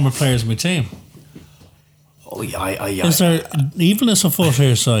my Bournemouth players in my team. Oh, yeah. Is there evilness afoot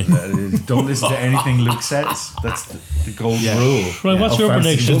here, Si? Don't listen to anything Luke says. That's the golden rule. Right, what's Of your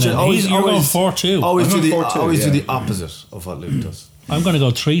fantasy prediction? football. You're going 4-2. Always I'm do the going 4-2, always do yeah. the opposite of what Luke does. I'm going to go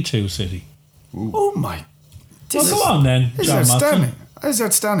 3-2 City. Oh my! Well, come on then, This is John outstanding. Matson. This is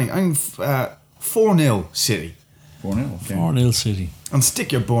outstanding. I'm 4-0 City, 4-0. Okay. 4-0 City. and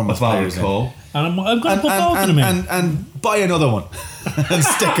stick your Bournemouth players in. Call. And I'm going to put both of them in. And buy another one and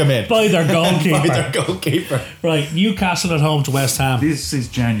stick them in. By their goalkeeper. By their goalkeeper. Right, Newcastle at home to West Ham. This is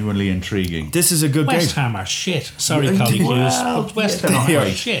genuinely intriguing. This is a good West game. Ham are shit. Sorry, Well, Colin Hughes. well, But West yeah, Ham they are are.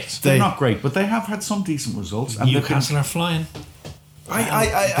 shit. They're They- not great, but they have had some decent results. And Newcastle are flying.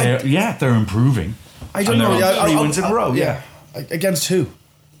 they're improving. I don't And know. they're on 3 wins in a row. Yeah. Against who?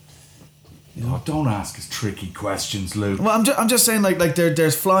 Oh, don't ask us tricky questions, Luke. Well, I'm just saying like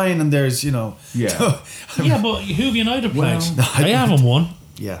there's flying and there's Yeah. Yeah, but who have United played? Well, They haven't won.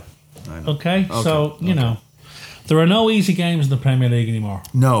 yeah. I know. Okay, so, you know, there are no easy games in the Premier League anymore.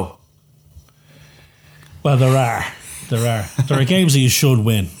 No. Well, there are. There are games that you should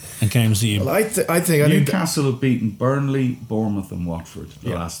win and games that you... Well, I think Newcastle have beaten Burnley, Bournemouth, and Watford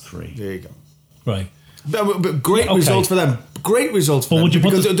the last 3. there you go. Right. But great Yeah, okay. results for them. Great results for But them. would you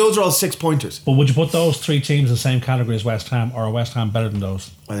put Because those are all 6 pointers. But would you put those 3 teams in the same category as West Ham, or are West Ham better than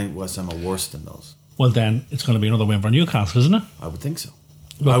those? I think West Ham are worse than those. Well, then it's going to be another win for Newcastle, isn't it? I would think so.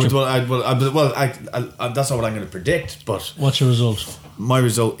 What's your- That's not what I'm going to predict. But What's your result? my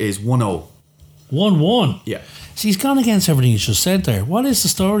result is 1-0. 1-1. Yeah. See, he's gone against everything he's just said there. What is the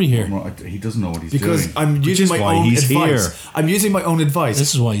story here? He doesn't know what he's Because doing. I'm which using is my why own he's advice. here. I'm using my own advice.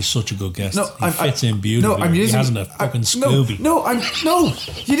 This is why he's such a good guest. No, He fits in beautifully. No, I'm using. He hasn't a fucking Scooby. No,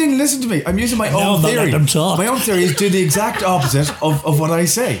 you didn't listen to me. I'm using my No, own I'm not theory. letting them talk. My own theory is do the exact opposite of what I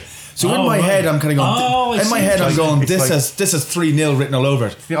say. So in Oh, my right. head, I'm kind of going. Oh, I in my see. head, I'm It's going. like- This has 3-0 written all over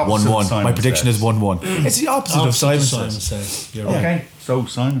it. the opposite of 1-1. Simon My prediction says. is 1-1. It's the opposite of Simon says. says. You're right. Okay, so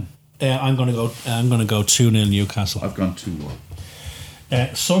Simon, I'm going to go 2-0 Newcastle. I've gone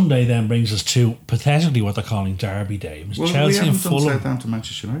 2-1. Sunday then brings us to pathetically what they're calling Derby Day. It was Well, we Chelsea haven't and done Fulham. Southampton,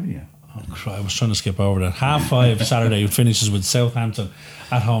 Manchester United yet. Oh, crap, I was trying to skip over that. 5:30 Saturday finishes with Southampton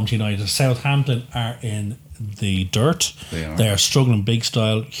at home to United. Southampton are in the dirt. They are. Struggling big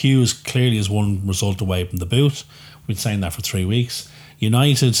style. Hughes clearly is one result away from the boot. We've been saying that for 3 weeks.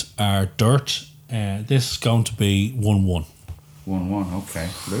 United are dirt. This is going to be 1-1. 1-1, okay.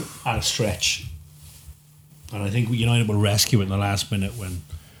 Luke? At a stretch. And I think United will rescue it in the last minute when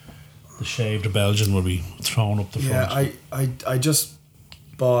the shaved Belgian will be thrown up the front. Yeah, I just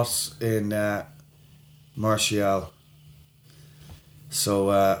bought in Martial.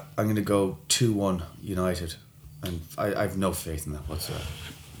 So I'm going to go 2-1 United. And I have no faith in that whatsoever.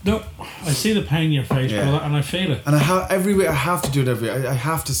 No, I see the pain in your face, Yeah. brother, and I feel it. And every week I have to do it every week. I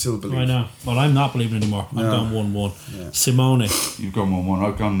have to still believe. I know. Well, I'm not believing anymore. I'm No. going 1-1. Yeah. Simone. You've gone 1-1.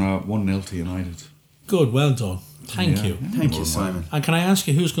 I've gone 1-0 to United. Good, well done. Thank you. Thank you, Simon. And can I ask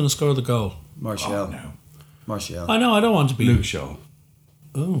you who's going to score the goal? Martial. Oh, no. Martial. I know, I don't want to be... Luke Shaw.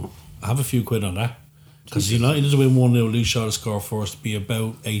 Oh, I have a few quid on that. Because United to win 1-0, Luke Shaw to score first to be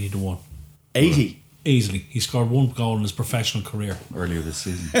about 80 to 1. 80. Easily. He scored one goal in his professional career Earlier this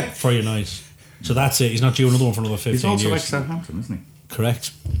season. for United. So that's it. He's not due another one for another 15 He's also years. like Southampton, isn't he?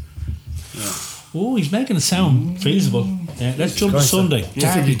 Correct. Oh, he's making it sound feasible. Let's jump to Christ. Sunday.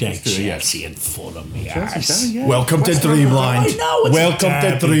 Yeah, Derby day. let's do it, yeah. Chelsea and Fulham. The Chelsea, arse. yeah. Welcome to West Ham. Dreamland. I know, it's Welcome a to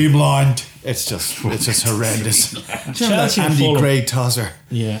derby. Dreamland. It's just horrendous. Chelsea and Andy Fulham. Gray tosser.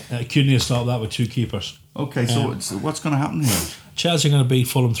 Yeah, couldn't have stopped that with two keepers. Okay, so what's going to happen here? Chelsea are going to beat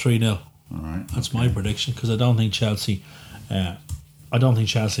Fulham 3-0. All right. That's my prediction because I don't think Chelsea. I don't think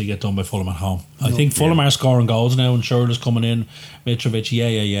Chelsea get done by Fulham at home. I think Fulham are scoring goals now, and Schürrle's coming in. Mitrovic,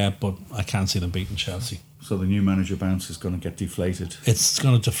 yeah, but I can't see them beating Chelsea. So the new manager bounce is going to get deflated. It's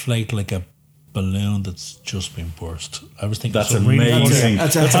going to deflate like a balloon that's just been burst. I was thinking That's something really amazing. funny.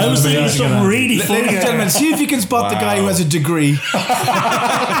 That's I was thinking something really Ladies funny. and gentlemen, see if you can spot the guy who has a degree.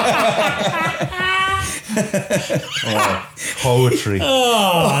 Poetry.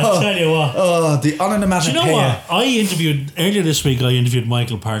 Oh, I tell you what. Oh, the onomatopoeia. Do you know what? Earlier this week, I interviewed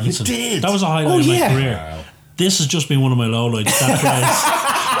Michael Parkinson. You did? That was a highlight Oh, of my yeah. career. Wow. This has just been one of my lowlights. That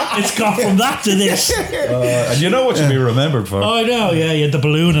phrase. It's gone from that to this. And you know what you'll be remembered for? I know, yeah, the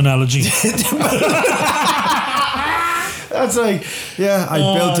balloon analogy. That's like, yeah, I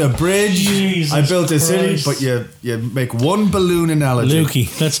built a bridge, Jesus I built a city, Christ. but you make one balloon analogy.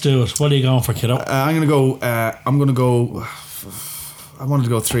 Lukey, let's do it. What are you going for, kiddo? I'm gonna go. I wanted to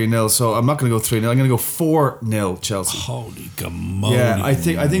go 3-0, so I'm not gonna go 3-0. I'm gonna go 4-0 Chelsea. Holy gamoni. Yeah, I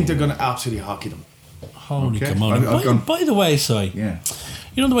think they're gonna absolutely hockey them. Holy Okay. gamoni. I've gone- By the way, Si, Yeah.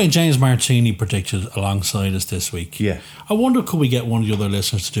 you know the way James Martini predicted alongside us this week? Yeah. I wonder could we get one of the other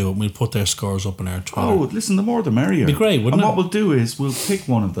listeners to do it and we'll put their scores up on our Twitter. Oh, listen, the more the merrier. Be great, wouldn't and it? what we'll do is we'll pick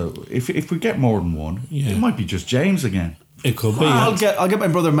one of the. If we get more than one, Yeah. it might be just James again. It could be. I'll get my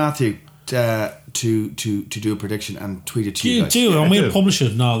brother Matthew to do a prediction and tweet it to you You guys. do, Yeah, and we'll do. publish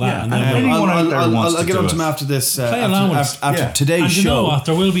it and all that. Yeah, and and then anyone out there wants I'll to get do on to it. him after this. Play along with us. After Yeah. today's and you know show. what?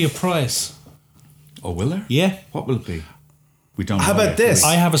 There will be a prize. Oh, will there? Yeah. What will it be? We don't. How know about yet. this?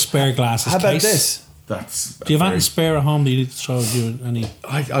 I have a spare glasses How about case. this? That's. Do you have anything spare at home that you need to throw you any?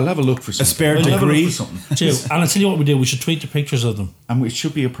 I'll have a look for something. spare I'll have a look degree? for something. Do. And I'll tell you what we do. We should tweet the pictures of them. And it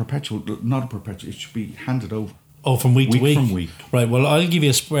should be a perpetual, not a perpetual. It should be handed over. Oh, from week to Week week. from week. Right. Well, I'll give you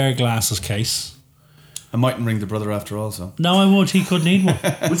a spare glasses case. I mightn't ring the brother after all, so. No, I won't. He could need one.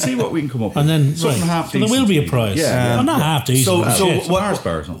 We'll see what we can come up with. And then something right. half So there will decent be a to me. prize. Yeah. Well, not half decent. So, but so shit. Mars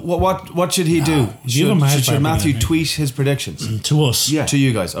bar or something. what should he do? Give him Mars bar, Should Matthew maybe. tweet his predictions To us. Yeah. to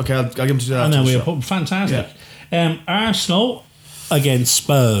you guys? Okay, I'll get him to do that. And then after we the show. put fantastic. Arsenal against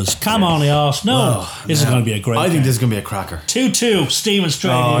Spurs. Come on, the Arsenal. This is going to be a great I think game. this is gonna be a cracker. 2-2. Steven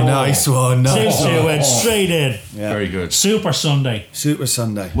straight Oh, in. nice one, nice 2-2 one. and straight in. Very good. Super Sunday. Super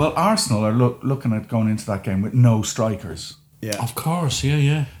Sunday. Well, Arsenal are looking at going into that game with no strikers. Yeah. Of course,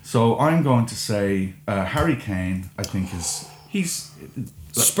 yeah. So I'm going to say Harry Kane. I think he's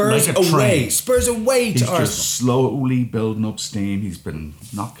Spurs like a away. train. Spurs away He's to Arsenal. just slowly building up steam. He's been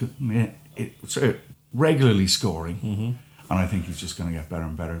regularly scoring, and I think he's just going to get better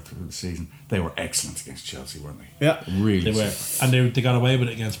and better through the season. They were excellent against Chelsea, weren't they? Yeah. Really. They were. And they got away with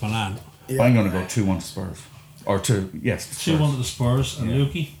it against Milan. I'm going to go 2-1 to Spurs, or 2-1 Spurs. 2-1 to the Spurs and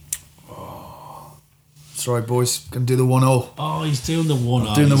Lukey. Sorry, boys. Gonna do the 1-0. Oh, he's doing the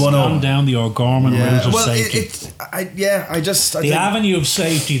 1-0. Doing the He's 1-0. gone down the O'Gorman route of Well, safety. I the think, avenue of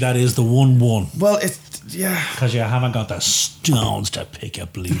safety that is the 1-1. well, it's yeah. Because you haven't got the stones to pick a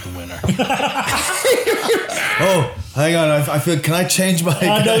bleeding winner. Oh, hang on. I feel. Can I change my?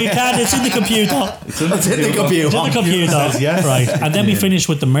 Oh, no, you can't. It's in the computer. It's in the computer. It's in the computer. yes. Right. And then we finish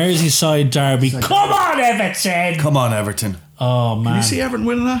with the Merseyside derby. Come on, Everton! Come on, Everton. Oh man, Can you see Everton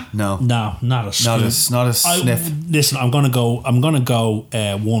winning that? No. no, not a sniff. Not a sniff. Listen, I'm gonna go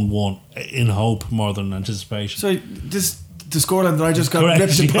 1-1 in hope more than anticipation. So the scoreline that I just got Correct.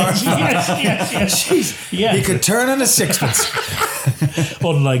 ripped apart. Yes. Jeez. Yeah. He could turn on a sixpence.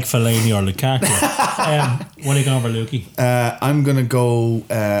 Unlike Fellaini or Lukaku. What are you going for, Lukey? I'm gonna go.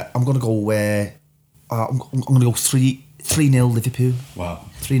 I'm gonna go. I'm gonna go 3-0 Liverpool. Wow.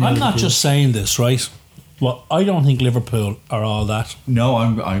 3-0 I'm not Liverpool. just saying this, right? Well, I don't think Liverpool are all that, No,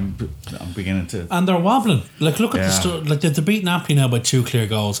 I'm beginning to. and they're wobbling. Like, look at Yeah. like they've beaten Napoli now by 2 clear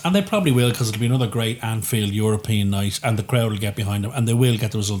goals, and they probably will because it'll be another great Anfield European night, and the crowd will get behind them, and they will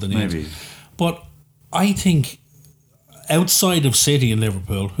get the result they need. Maybe. But I think outside of City and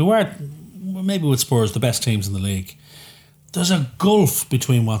Liverpool, who are maybe with Spurs the best teams in the league, there's a gulf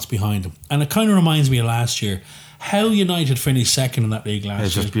between what's behind them, and it kind of reminds me of last year. How United finished second in that league last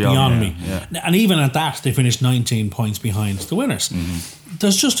It's year just is beyond me. yeah. And even at that, they finished 19 points behind the winners. Mm-hmm.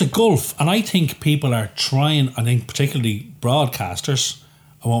 There's just a gulf. And I think people are trying, I think particularly broadcasters,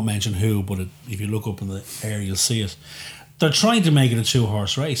 I won't mention who, but if you look up in the air, you'll see it. They're trying to make it a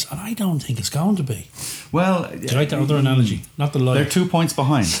 2-horse race, and I don't think it's going to be. Well, Do you like that other analogy? Not the light. They're 2 points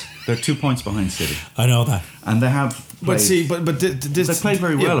behind. They're 2 points behind City, I know that. and they have. But played- see, but this They played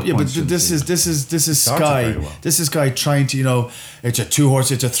very well at Yeah, but points, this didn't is Started Sky. very well. This is Sky trying to it's a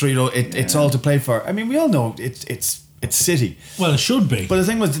 2-horse, it's a 3-0. It's all to play for. I mean, we all know it's City. Well, it should be. But the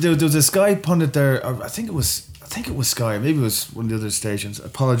thing was, there was a Sky pundit there. Or I think it was Sky. Maybe it was one of the other stations.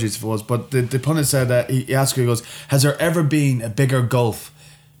 Apologies if it was. But the pundit said that he asked her, he goes, "Has there ever been a bigger gulf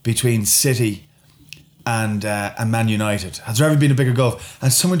between City and Man United? Has there ever been a bigger gulf?"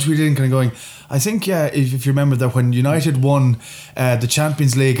 And someone tweeted in, kind of going, "I think if you remember that when United won the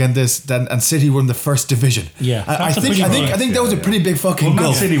Champions League and City won the first division, Yeah, I that's a think pretty I think that was a pretty big fucking Well, Man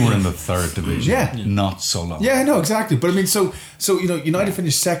gulf." City were in the 3rd division. Yeah. Not so long. Yeah, I know exactly. But I mean, so United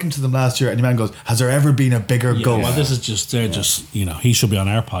finished second to them last year, and your man goes, "Has there ever been a bigger Yeah, gulf?" well, this is just, they're just, he should be on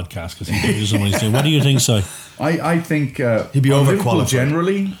our podcast because he doesn't know what he's doing. What do you think, Si? I think He'd be on Liverpool overqualified.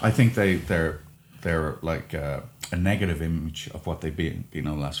 generally. I think they're like a negative image of what they've been in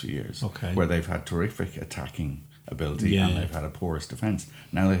the last few years. Okay. Where they've had terrific attacking ability Yeah, and yeah. they've had a porous defence.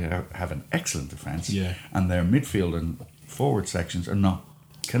 Now they have an excellent defence. Yeah. And their midfield and forward sections are not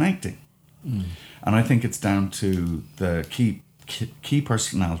connecting. Mm. And I think it's down to the key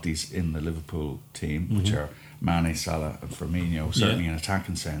personalities in the Liverpool team, which are Mane, Salah, and Firmino, certainly in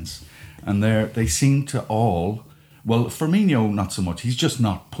attacking sense. And they seem to all. Well, Firmino, not so much. He's just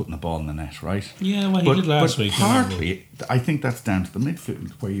not putting the ball in the net, right? Yeah, well, he did last week. Partly, I think that's down to the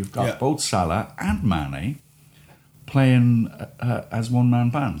midfield, where you've got both Salah and Mane playing as one-man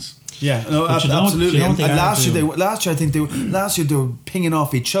bands. Yeah, no, But you don't- absolutely. you don't And think last I year, do. last year they were pinging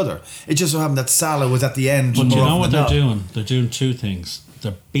off each other. It just so happened that Salah was at the end. But more you know often what than they're not. doing? They're doing 2 things.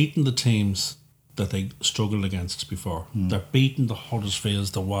 They're beating the teams that they struggled against before. They're beating the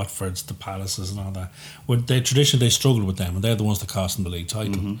Huddersfields, the Watfords, the Palaces, and all that. Traditionally, they struggled with them, and they're the ones that cost them the league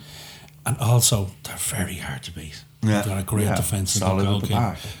title. And also, they're very hard to beat. Yeah. They've got a great Yeah, defence and solid good at the goalkeeper.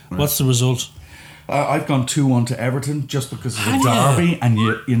 back. Right. What's the result? I've gone 2-1 to Everton just because it's a Have ya? derby, and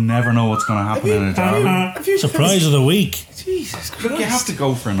you never know what's going to happen in a derby. Surprise of the week. Jesus Christ. Look, you have to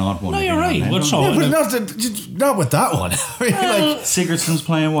go for an odd one. No, every you're now right. and then, What's don't all- you? Yeah, but not with that one. I mean, like, Sigurdsson's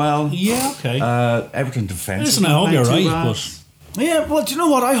playing well. Yeah, okay. Everton defence. Listen, I hope you're right, but yeah, well, do you know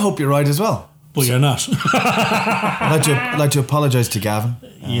what? I hope you're right as well. you're not. I'd like to apologise to Gavin.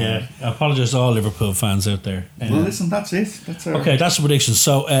 Yeah, I apologise to all Liverpool fans out there. Well, listen, that's it. That's our Okay, that's the prediction.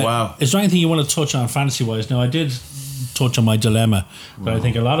 So, Wow. is there anything you want to touch on fantasy-wise? Now, I did touch on my dilemma that I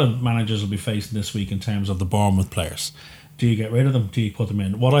think a lot of managers will be facing this week in terms of the Bournemouth players. Do you get rid of them? Do you put them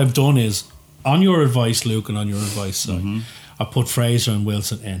in? What I've done is, on your advice, Luke, and on your advice, Si, I put Fraser and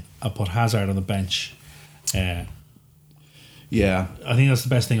Wilson in. I put Hazard on the bench. Yeah. I think that's the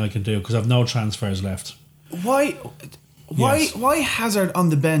best thing I can do because I've no transfers left. Why Yes. Hazard on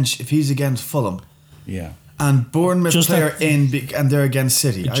the bench if he's against Fulham Yeah. and Bournemouth Just player that- and they're against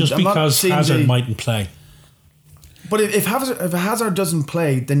City? Just I'm not because seeing Hazard mightn't play. But if Hazard doesn't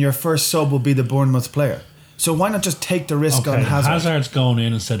play, then your first sub will be the Bournemouth player. So why not just take the risk on Okay, Hazard? Hazard's going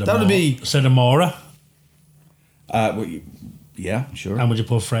in instead of That would be- instead of Mora. Well, yeah, sure. And would you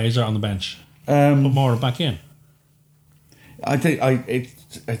put Fraser on the bench? Put Mora back in. I think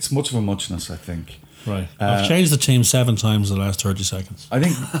it's much of a muchness, I think. Right. I've changed the team 7 times in the last 30 seconds. I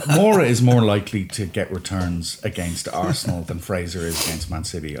think Mora is more likely to get returns against Arsenal than Fraser is against Man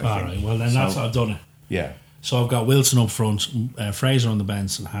City. I All think. right. Well, then that's I've done it. Yeah. So I've got Wilson up front, Fraser on the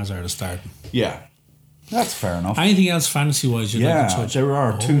bench, and Hazard is starting. Yeah. That's fair enough. Anything else fantasy wise you'd like to Yeah, touch? there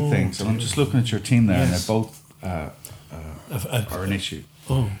are two Oh, things, and I'm just looking at your team there, and Yes. they're both or an issue.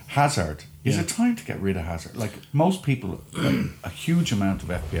 Oh. Hazard. Is Yeah. it time to get rid of Hazard? Like most people, a huge amount of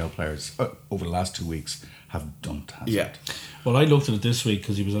FPL players over the last 2 weeks have dumped Hazard. Yeah. Well, I looked at it this week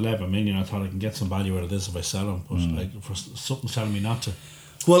because he was 11 million. I thought I can get some value out of this if I sell him, but for something's telling me not to.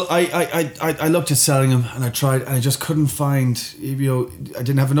 Well, I looked at selling him and I tried and I just couldn't find, I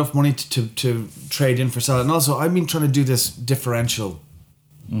didn't have enough money to trade in for selling. And also, I've been trying to do this differential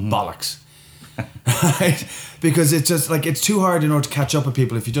bollocks. Right? Because it's just like, it's too hard in order to catch up with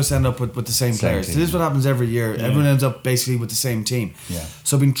people if you just end up with the same players. team. So this is what happens every year. Yeah. Everyone ends up basically with the same team. Yeah.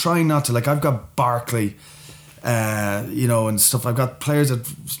 So I've been trying not to, like, I've got Barkley, and stuff. I've got players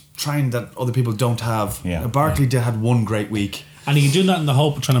that other people don't have. Yeah. Barkley had one great week. And you can do that in the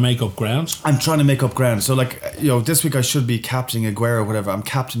hope of trying to make up ground. I'm trying to make up ground. So, like, this week I should be captaining Aguero or whatever. I'm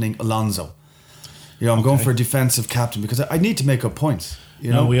captaining Alonso. I'm going for a defensive captain because I need to make up points.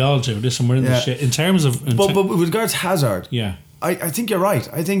 No, we all do. Listen, we're in the shit. In terms of... But with regards to Hazard, yeah. I think you're right.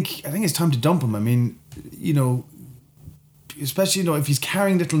 I think it's time to dump him. I mean, especially if he's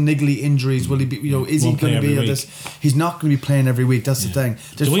carrying little niggly injuries, will he be? Is he Won't play going to be every at this? He's not going to be playing every week. That's the thing.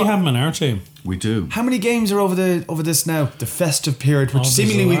 Do we have him in our team? We do. How many games are over this now? The festive period, which there's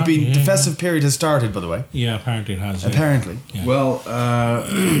seemingly a we've lot, been. yeah. The festive period has started, by the way. Yeah, apparently it has. Yeah. Apparently. Yeah. Well,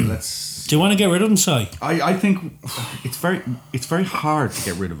 let's... Do you want to get rid of him, Si? I think it's very hard to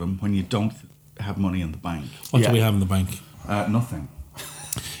get rid of him when you don't have money in the bank. What Yeah. do we have in the bank? Nothing.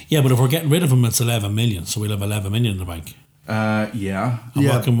 Yeah, but if we're getting rid of him, it's 11 million, so we'll have 11 million in the bank. Yeah. And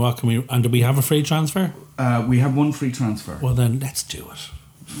Yeah. what can we... And do we have a free transfer? We have one free transfer. Well, then, let's do it.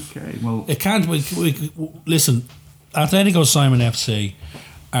 Okay. Well, It can't... Listen, Atletico Simon FC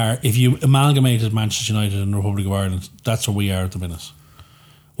are... If you amalgamated Manchester United and the Republic of Ireland, that's where we are at the minute.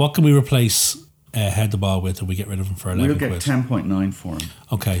 What can we replace Head the Ball with if we get rid of him for 11 we'll get quid? 10.9 for him.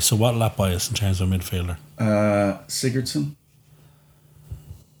 Okay, so what'll that buy us in terms of a midfielder? Sigurdsson.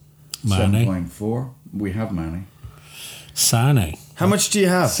 Mane. 7.4. We have Mane. Sane. How much do you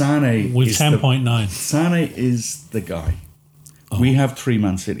have? Sane. With is 10.9. Sane is the guy. We have 3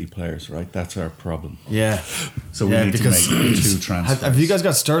 Man City players, right? That's our problem. Yeah. So we need to make 2 transfers. Have you guys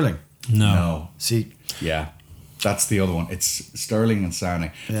got Sterling? No. See, Yeah. That's the other one. It's Sterling and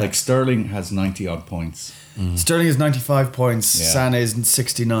Sane. Yeah. Like Sterling has 90 odd points. Sterling is 95 points. Yeah. Sane is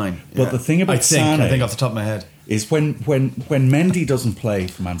 69. But the thing about I think Sane off the top of my head. is when Mendy doesn't play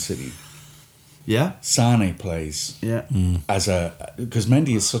for Man City, Yeah. Sane plays Yeah. because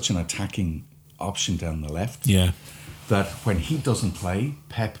Mendy is such an attacking option down the left Yeah. that when he doesn't play,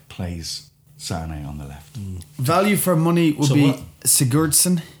 Pep plays Sane on the left. Value for money would So be what-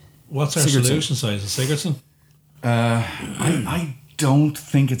 Sigurdsson. What's our Sigurdsson. solution size? Is Sigurdsson? I don't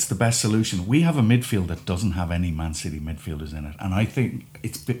think it's the best solution. We have a midfield that doesn't have any Man City midfielders in it, and I think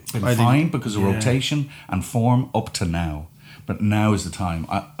it's been I think- fine because of yeah. rotation and form up to now. But now is the time,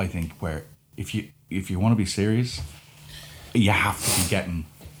 I think, where if you want to be serious, you have to be getting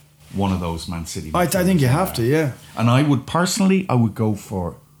one of those Man City. I think you midfielders have in to, there. yeah. And I would go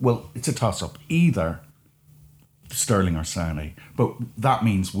for, well, it's a toss up, either Sterling or Sane, but that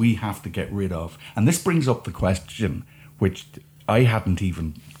means we have to get rid of, and this brings up the question which I hadn't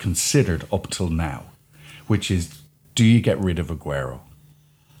even considered up till now, which is, do you get rid of Aguero?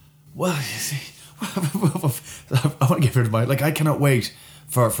 Well, you see, I want to get rid of I cannot wait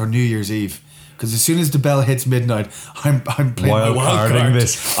for New Year's Eve. Because as soon as the bell hits midnight, I'm playing my wild card.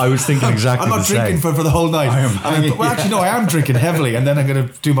 this. I was thinking exactly I'm not drinking for the whole night. I am drinking heavily, and then I'm going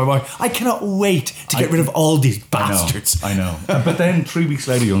to do my wild. I cannot wait to get rid of all these bastards. I know. But then 3 weeks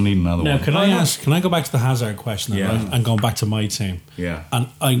later, you'll need another Now, one. can I go back to the Hazard question then, Yeah. right? And going back to my team? Yeah. And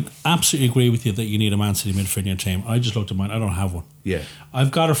I absolutely agree with you that you need a Man City midfield in your team. I just looked at mine. I don't have one. Yeah.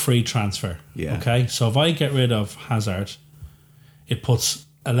 I've got a free transfer. Yeah. Okay. So if I get rid of Hazard, it puts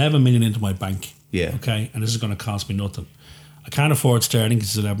 11 million into my bank. Yeah. Okay. And this is going to cost me nothing. I can't afford Sterling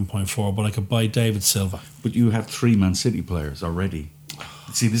because it's 11.4, but I could buy David Silva. But you have 3 Man City players already.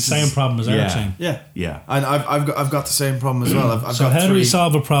 See, this Same is problem as our team. Yeah, Yeah. and I've got the same problem as well. I've So got how do we 3.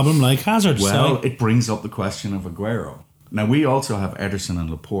 solve a problem like Hazard? Well, Si? it brings up the question of Aguero. Now, we also have Ederson and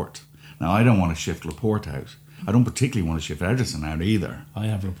Laporte. Now, I don't want to shift Laporte out. I don't particularly want to shift Ederson out either. I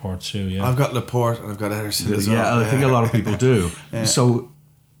have reports too. Yeah. I've got Laporte and I've got Ederson as well. Yeah, I think a lot of people do. So,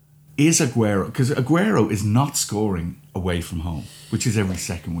 is Aguero... Because Aguero is not scoring away from home, which is every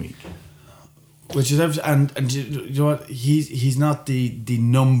second week. Which is and you know what, he's not the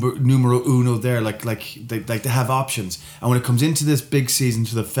numero uno there, like they have options, and when it comes into this big season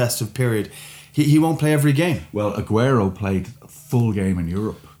to the festive period, he won't play every game. Well, Aguero played a full game in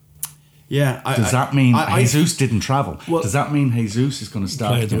Europe. Yeah, Does that mean Jesus didn't travel? Well- Does that mean Jesus is going to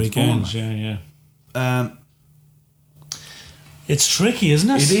start Play at the against weekends. Bournemouth? Yeah. It's tricky, isn't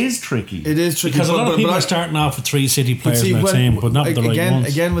it? It is tricky. It is tricky Because a lot of people I- are starting off with 3 City but players see, in their when- team, but not the right again, ones.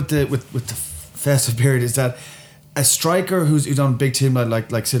 Again, with the festive period, is that a striker who's on a big team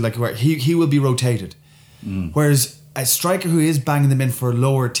like say like where he will be rotated, whereas a striker who is banging them in for a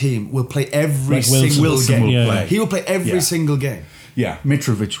lower team will play every Like Wilson. single Wilson game. will Yeah. play. He will play every Yeah. single game. Yeah,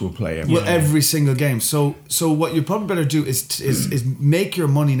 Mitrovic will play. Well, every single game. So what you probably better do is make your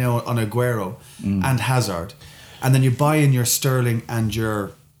money now on Aguero and Hazard, and then you buy in your Sterling and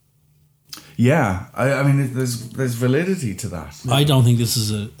your. Yeah, I mean, there's validity to that. I don't think this is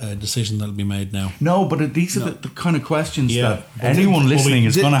a decision that'll be made now. No, but these are the kind of questions Yeah. that anyone listening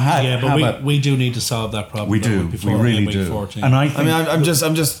is going to have. Yeah, have but we do need to solve that problem. we though, do. before We really week do. 14. And I I think mean,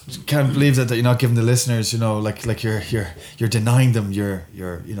 I'm just can't believe that you're not giving the listeners, like you're denying them your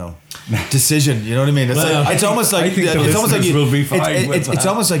decision. You know what I mean? It's, Well, it's almost like I think the it's almost like listeners you, will be fine with it's that.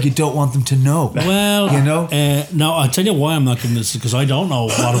 almost like you don't want them to know. Well, You know? no, I'll tell you why I'm not giving this, because I don't know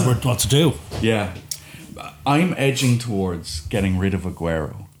what to do. yeah, I'm edging towards getting rid of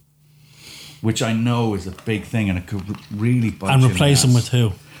Aguero, which I know is a big thing, and it could really bite And you in the replace him ass. with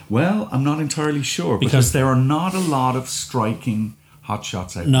who? Well, I'm not entirely sure Because- because there are not a lot of striking hot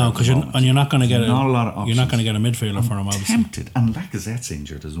shots out there. No, at the because moment. you're not going to get Not a lot of you're not options. going to get a midfielder for him, obviously. Tempted, and Lacazette's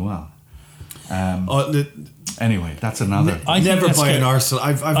injured as well. Oh, Anyway, that's another. I think never let's buy get- an Arsenal.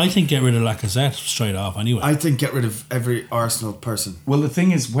 I think get rid of Lacazette straight off anyway. I think get rid of every Arsenal person. Well, the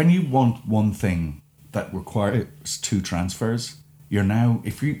thing is, when you want one thing that requires 2 transfers, you're now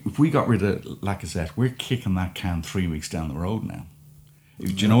if we got rid of Lacazette, we're kicking that can 3 weeks down the road now. Do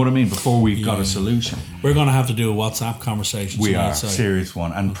you know what I mean? Before we've got a solution, We're going to have to do a WhatsApp conversation. we tonight, are so- serious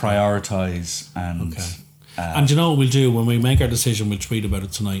one and prioritize and. Okay. And do you know what we'll do when we make our decision? We'll tweet about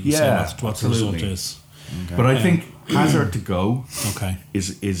it tonight. And Yeah, say what the result absolutely. is. But I think Hazard to go Okay.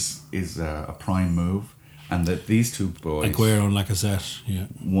 is a prime move, and that these two boys, Aguero and Lacazette. Yeah.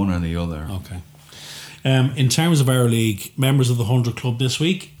 one or the other. Okay. In terms of our league, members of the 100 Club this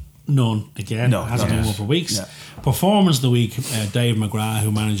week, none again. No, hasn't none. been one for weeks. Yeah. Performance of the week, Dave McGrath,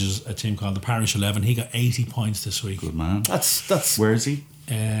 who manages a team called the Parish 11, he got 80 points this week. Good man. That's Where is he?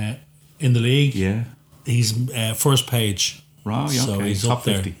 In the league, Yeah. he's first page. Right, So okay. he's Top up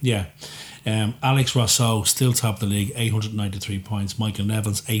there. 50. Yeah. Alex Rousseau still top of the league, 893 points. Michael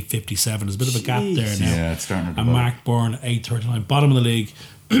Nevins 857. There's a bit of a gap there now. Yeah, it's starting to And develop. Mark Byrne 839. Bottom of the league,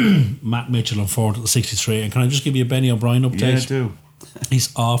 Matt Mitchell on 4th at the 63. And can I just give you a Benny O'Brien update? Yeah, do. He's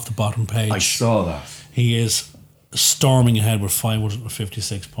off the bottom page. I saw that. He is storming ahead with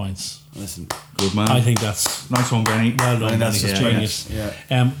 556 points. listen. Good man. I think that's Nice one, Benny. well done. And that's Benny. just Genius.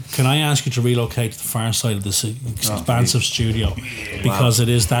 brilliant. Can I ask you to relocate to the far side of this expansive studio, because it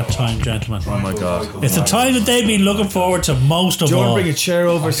is that time, gentlemen. Oh my God. It's the time that they've been looking forward to most of Do you want all. to bring a chair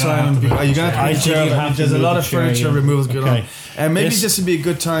over, Simon? Are you going to I bring a think chair you over? have to There's a move lot the of chair, furniture yeah. removals going Okay. on. And maybe This- this would be a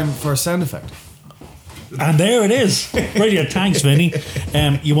good time for a sound effect. And there it is. Brilliant. Thanks, Vinny.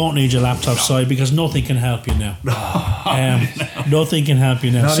 You won't need your laptop side because nothing can help you now. Nothing can help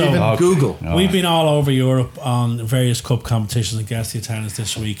you now. Not even Google. No. We've been all over Europe on various cup competitions and guest the attendance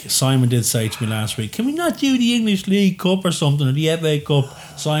this week. Simon did say to me last week, can we not do the English League Cup or something, or the FA Cup?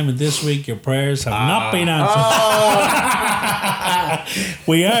 Simon, this week your prayers have not been answered.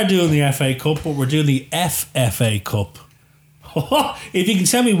 We are doing the FA Cup, but we're doing the FFA Cup. If you can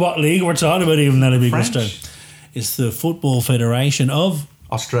tell me what league we're talking about, even that'd be good French. start. It's the Football Federation of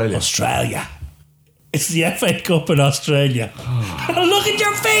Australia. Australia. It's the FA Cup in Australia. Look at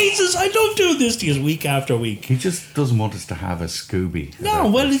your faces. I don't do this to you week after week. He just doesn't want us to have a Scooby. No,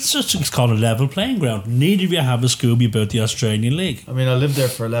 well, it's called a level playing ground. Neither of you have a Scooby about the Australian League. I mean, I lived there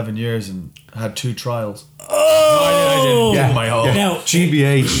for 11 years and had 2 trials. Oh! Yeah, my own. Now,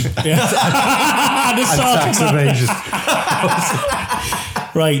 GBH. the and tax soccer- evasion.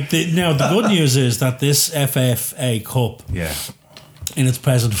 Right, now the good news is that this FFA Cup Yeah. in its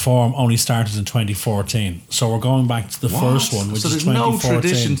present form only started in 2014. So we're going back to the first one, which so is there's no 2014.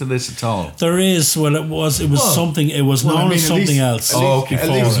 tradition to this at all. There is, well, it was something, it was well, I known mean, as at something least- else. at least- Oh, okay. at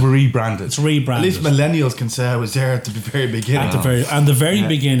It least- was rebranded. It's At rebranded. least millennials can say I was there at the very beginning. At the very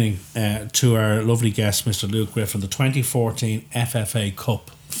beginning, to our lovely guest, Mr. Luke Griffin, the 2014 FFA Cup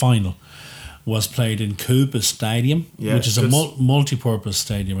final was played in Koopa Stadium, Yeah, which is a it's- multi-purpose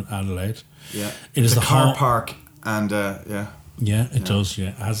stadium in Adelaide. Yeah. It is the the car home- park and yeah. Yeah, it does. Yeah,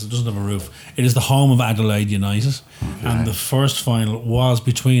 it doesn't have a roof. It is the home of Adelaide United, and the first final was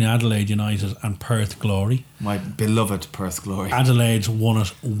between Adelaide United and Perth Glory. My beloved Perth Glory. Adelaide won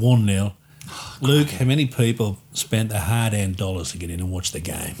it 1-0. Luke, how many people spent a hard-earned dollars to get in and watch the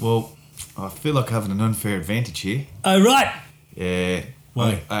game? Well, I feel like having an unfair advantage here. Oh, right. Yeah.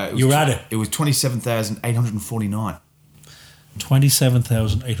 Why? It was You were at it. It was 27,849.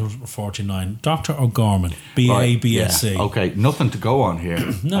 27,849. Dr. O'Gorman, BA-BSc. Yeah. Okay, nothing to go on here.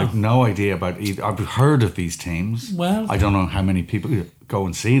 No. I've no idea about either. I've heard of these teams. Well- I don't know how many people go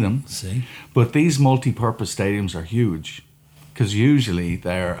and see them. See? But these multi-purpose stadiums are huge. Because usually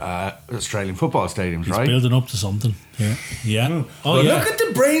they're Australian football stadiums, He's right? building up to something. Yeah. Yeah. Oh, But yeah. look at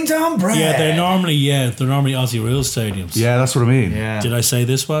the brains on bread. Yeah, they're normally Aussie Rules stadiums. Yeah, that's what I mean. Yeah. Did I say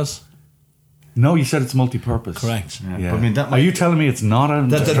this was? No, you said it's multi-purpose. Correct. Yeah. Yeah. But I mean, that Are might- you telling me it's not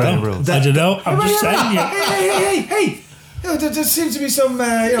an Australian No, rules? I don't know. I'm just saying you. Hey! You know, there seems to be some. No.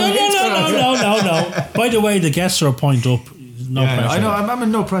 By the way, the guests are a point up. No Yeah, pressure. I know. I'm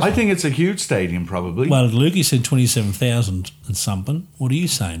in no pressure. I think it's a huge stadium, probably. Well, Lukey said 27,000 and something. What are you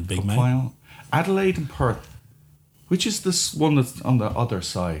saying, big man? Well, Adelaide and Perth. Which is this one that's on the other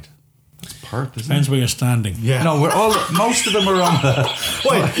side? It's Perth, isn't Depends it? where you're standing. Yeah. No, most of them are on the.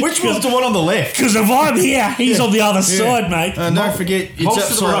 Wait, which one's the one on the left? Because if I'm here, he's on the other side, mate. And don't forget, Most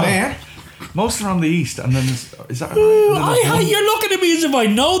it's of them are on there. Most are on the east, and then is that? Ooh, and then there's one- you're looking at me as if I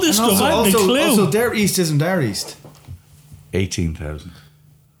know this And stuff. I haven't a clue. also, their east isn't our east. 18,000.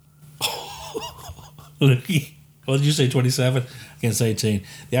 Lukey, what did you say, 27 against 18?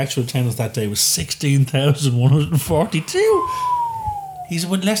 The actual attendance that day was 16,142. He's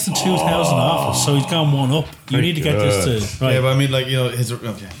with less than 2,000 off us, so he's gone one up. You Very need to get this to... Right, Yeah, but I mean, like, you know, his.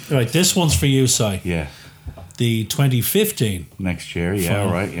 Okay. right, this one's for you, Si. Yeah, The 2015 next year. Yeah,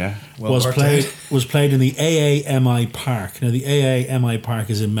 Fine. right. Yeah. Well, was birthday. played in the AAMI Park. Now, the AAMI Park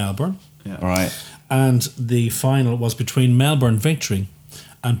is in Melbourne, All right. and the final was between Melbourne Victory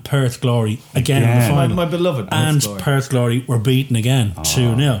and Perth Glory again in the Again. final. My beloved Perth and Glory. Perth Glory were beaten again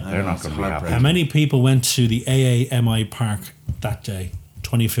 2-0. They're not going to be happy. How many people went to the AAMI Park that day?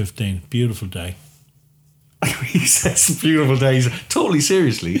 2015. Beautiful day. He says beautiful days. Totally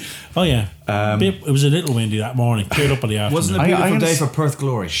seriously. Oh, yeah. It was a little windy that morning. Cleared up in the afternoon. Wasn't a I beautiful day understand- for Perth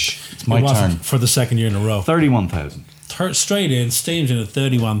Glory? It's my It wasn't turn. for the second year in a row. 31,000. Straight in, steams in at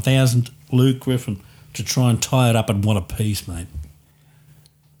 31,000. Luke Griffin to try and tie it up in one apiece, mate.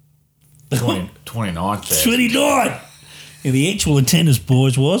 29. 29! And the actual attendance,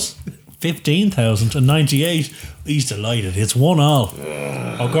 boys, was 15,098. He's delighted. It's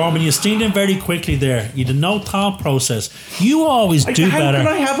 1-1. O'Gorman, you steamed in very quickly there. You did no thought process. You always do How better. can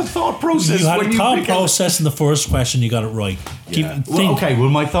I have a thought process You had when a you thought pick a- process in the first question. You got it right. Yeah. Think. Well, okay, well,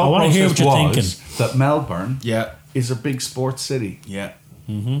 my I thought wanna process hear what you're was thinking. that Melbourne Yeah. is a big sports city. Yeah.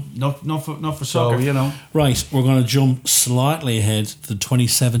 Mm-hmm. Not for So, soccer. you know, Right, we're going to jump slightly ahead to the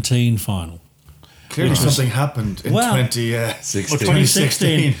 2017 final. Clearly, something happened in Well,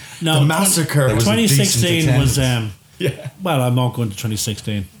 2016. No, The massacre. There was a 2016 decent was. Yeah. Well, I'm not going to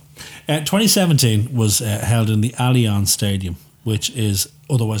 2016. 2017 was held in the Allianz Stadium, which is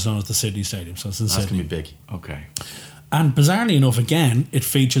otherwise known as the Sydney Stadium. So it's in That's going Sydney. to be big. okay. And bizarrely enough, again, it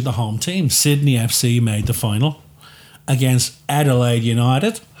featured the home team. Sydney FC made the final against Adelaide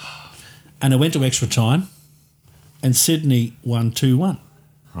United, and it went to extra time, and Sydney won 2-1.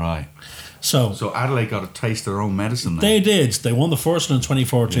 Right. So So Adelaide got a taste of their own medicine then. they did. They won the first one in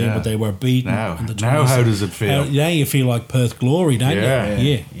 2014, Yeah. but they were beaten Now- in the now how does it feel? Now you feel like Perth Glory, don't Yeah.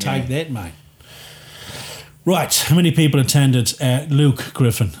 you? Yeah. Take that, mate. Right, how many people attended Luke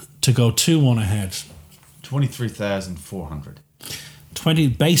Griffin to go 2-1 ahead? 23,400. 20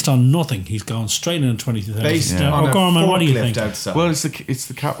 based on nothing. He's gone straight in 20,000. Based Now, on a O'Gorman, what do you forklift think? outside. Well, it's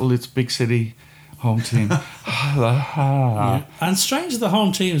the capital. It's a big city, home team. Yeah. And strange the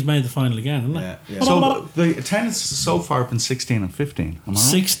home team's made the final again, isn't it? Yeah, yeah. So the attendance so far have been 16 and 15. Am I right?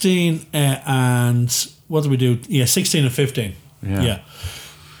 16 and what do we do? Yeah, 16 and 15. Yeah. Yeah.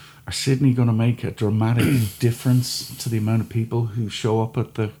 Are Sydney going to make a dramatic difference to the amount of people who show up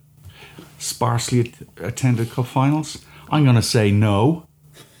at the sparsely attended cup finals? I'm going to say no.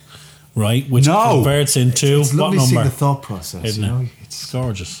 Right, which No. converts into It's what lovely seeing number? the thought process. Isn't You know, it? it's It's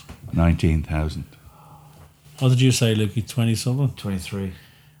gorgeous. 19,000. What did you say, Lukey? 20 something? 23.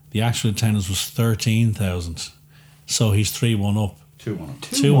 The actual attendance was 13,000. So he's 3-1 up. 2-1.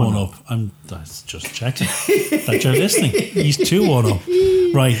 2-1 up. That's just checking that you're listening. He's 2-1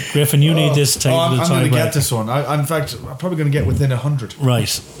 up. Right, Griffin, you need this to take I'm the going to time. get this one. In fact, I'm probably going to get within 100. Right,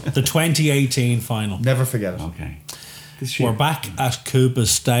 the 2018 final. Never forget it. Okay. This We're year. back at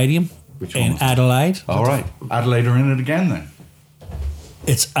Cooper's Stadium Which one in was it? Adelaide. All right. Adelaide are in it again then.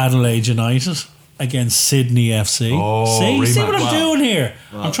 It's Adelaide United against Sydney FC. Oh, see rematch. what I'm Wow. doing here?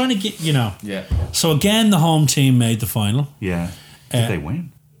 I'm trying to get, Yeah. So again, the home team made the final. Yeah. Did they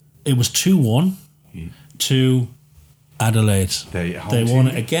win? It was 2-1 Yeah. to Adelaide. They won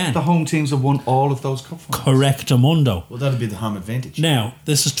it again. The home teams have won all of those cup finals. Correctamundo. Well, that'd be the home advantage. Now,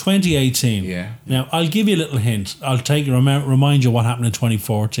 this is 2018. Yeah. Now, I'll give you a little hint. I'll remind you what happened in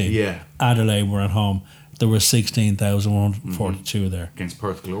 2014. Yeah. Adelaide were at home. There were 16,142 there. Against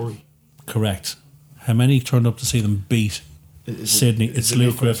Perth Glory. Correct. How many turned up to see them beat Sydney? It's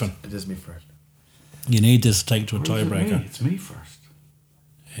Luke Griffin. It is me first. You need this to take it to a Or is it tiebreaker. me? It's me first.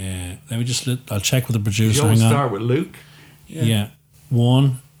 Yeah. Let me just. I'll check with the You producer. always Hang on. start with Luke. Yeah.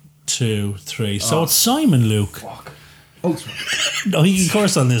 1, 2, 3. So it's Simon Luke. Fuck. Oh, sorry. No, he can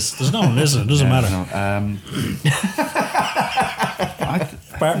curse on this. There's no one listening. It doesn't matter. No,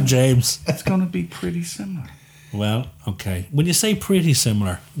 Barton James. it's going to be pretty similar. Well, okay. When you say pretty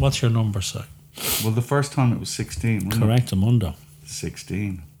similar, what's your number, Si? Well, the first time it was 16. wasn't Correct, Amundo. it?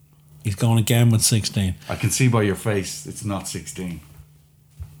 16. He's going again with 16. I can see by your face it's not 16.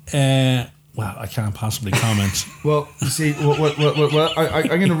 Well, I can't possibly comment. Well, you see, I'm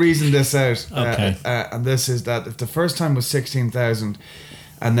going to reason this out. Okay. And this is that if the first time was 16,000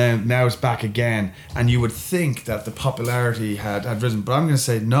 and then now it's back again, and you would think that the popularity had risen, but I'm going to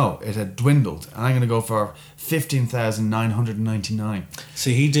say no, it had dwindled. And I'm going to go for 15,999.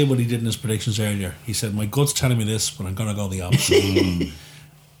 See, he did what he did in his predictions earlier. He said, my gut's telling me this, but I'm going to go the opposite.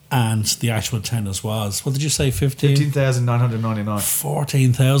 And the actual attendance was, what did you say, 15,999.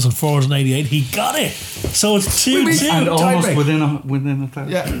 14,488. He got it. So it's 2-2. And almost tiebreak. within a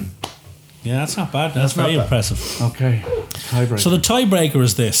thousand. Yeah. Yeah, that's not bad. That's not very bad. impressive. Okay. Tiebreaker. So the tiebreaker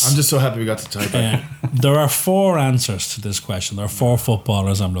is this. I'm just so happy we got to tiebreaker. There are 4 answers to this question. There are 4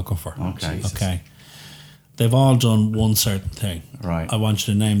 footballers I'm looking for. Okay. Jesus. Okay. They've all done one certain thing. Right. I want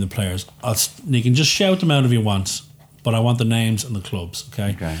you to name the players. You can just shout them out if you want, but I want the names and the clubs.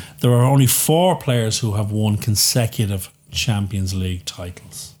 Okay. Okay. There are only 4 players who have won consecutive Champions League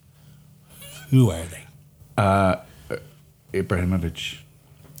titles. Who are they? Ibrahimovic.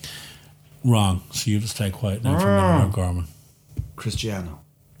 Wrong. So you just stay quiet now for a minute, Gorman. Cristiano.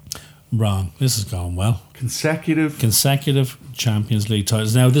 Wrong. This is going well. Consecutive. Consecutive Champions League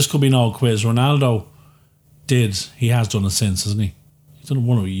titles. Now, this could be an old quiz. Ronaldo he has done it since, hasn't he? He's done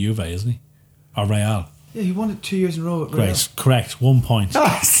one with Juve, isn't he? Or Real. Yeah, he won it 2 years in a row. at Real. Great. Correct. 1 point.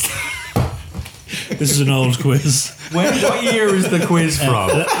 This is an old quiz. What year is the quiz from?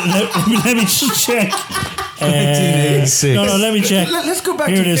 Let me just check. 1986. No, let me check. Let's go back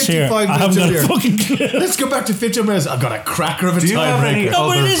Here to it is here. 55 I haven't got minutes a fucking clue. Let's go back to 50 minutes. I've got a cracker of a you have any- tiebreaker. No,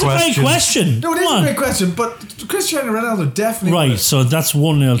 but it Other is a great questions? question. No, it is Come a on. great question, but Cristiano Ronaldo definitely. Right, so that's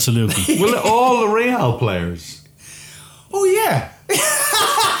 1-0 to Lukey. Will all the Real players? Oh, yeah.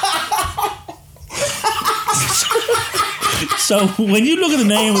 So when you look at the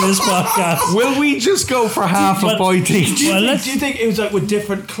name of this podcast, Will we just go for half a Well, point each? Do you, Well, think, let's- do you think it was like with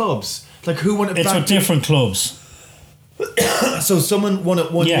different clubs? Like who won it it's back with different clubs. So someone won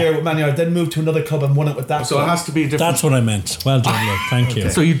it one Yeah. year with Man United, then moved to another club and won it with that So it club. has to be a different. That's what I meant. Well done, Luke. Thank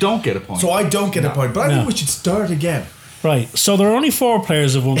you. So you don't get a point. So I don't get a point, but I No. think we should start again. Right, so there are only 4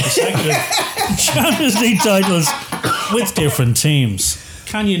 players who've won consecutive Champions League titles with different teams.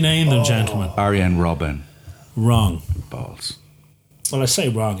 Can you name them, gentlemen? Arjen Robben. Wrong. Balls. Well, I say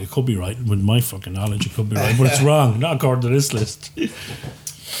wrong. It could be right. With my fucking knowledge, it could be right. But it's wrong, not according to this list.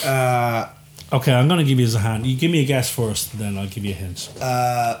 Okay, I'm going to give you a hand. You give me a guess first, then I'll give you a hint.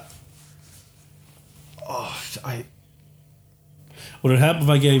 Would it help if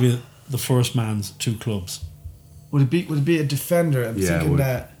I gave you the first man's 2 clubs? Would it be a defender? I'm Yeah, it thinking would.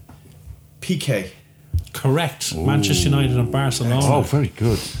 that PK. Correct. Manchester United and Barcelona. Oh, very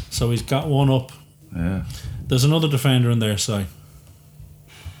good. So he's got one up. Yeah. There's another defender in there, so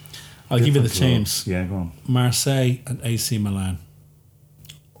I'll give you the teams. Yeah, go on. Marseille and AC Milan.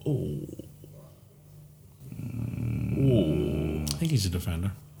 I think he's a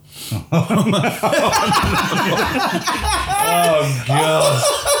defender.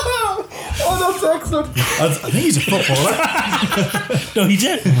 Oh, that's excellent. I think he's a footballer. No, he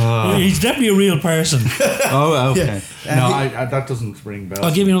did. He's definitely a real person. Oh, okay. Yeah. No, that doesn't ring bells.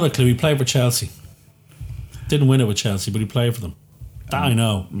 I'll give you another clue. He played for Chelsea. Didn't win it with Chelsea, but he played for them. That I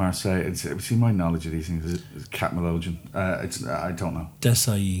know. Marseille. See, my knowledge of these things is catmalogian. I don't know.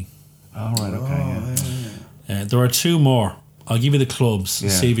 Desai. All right. Okay. Yeah. There are 2 more. I'll give you the clubs. Yeah.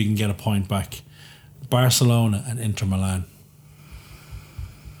 See if you can get a point back. Barcelona and Inter Milan.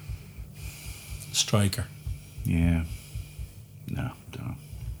 Striker. Yeah. No, don't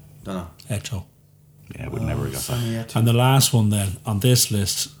know. Eto. Yeah, would never have got that. And the last one then on this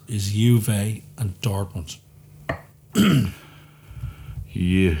list is Juve and Dortmund.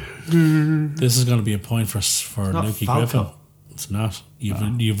 Yeah. This is going to be a point for not Lukey Falco. Griffin. It's not.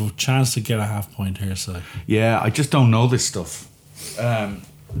 You've a chance to get a half point here, so. Yeah, I just don't know this stuff.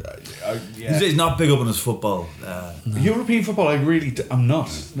 He's not big up on his football. European football, I'm not.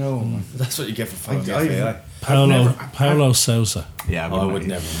 No. That's what you get for following the FAI. Paulo Sousa. Yeah, I would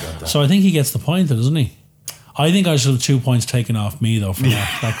never have got that. So I think he gets the point, then, doesn't he? I think I should have 2 points taken off me though for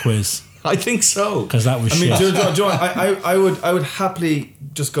that quiz, I think so. because that was I mean, shit. I would happily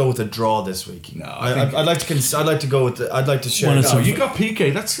just go with a draw this week. No, I'd like to go with I'd like to share. Well, it's No, a- you got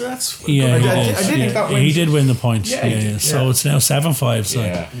PK. That's Yeah, good. he did. that He wins. did win the point. Yeah, Yeah, he did, So yeah. it's now 7-5. So.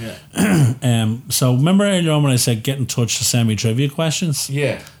 Yeah. So remember earlier on when I said get in touch to send me trivia questions?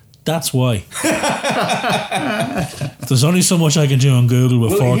 Yeah. That's why. There's only so much I can do on Google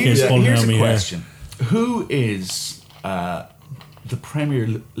with 4 kids pulling here's on a me here. question. Who is the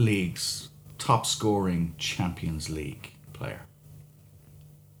Premier League's top scoring Champions League player?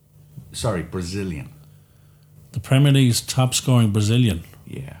 Sorry, Brazilian. The Premier League's top scoring Brazilian,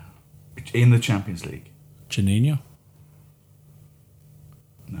 Yeah. In the Champions League. Janino.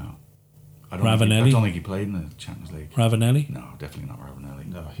 No. I Ravanelli? don't think he played in the Champions League. Ravanelli. No, definitely not Ravanelli.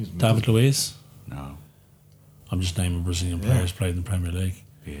 No, he's David Luiz. No. I'm just naming Brazilian players played in the Premier League.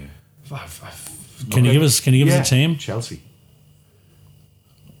 Yeah. Can you give us a team? Chelsea.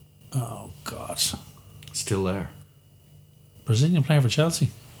 Oh God. Still there. Brazilian player for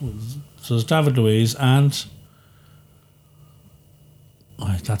Chelsea. So there's David Luiz and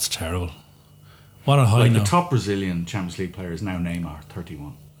that's terrible. What a high Like note. the top Brazilian Champions League player is now Neymar,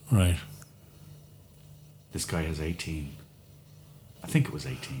 31. Right. This guy has 18. I think it was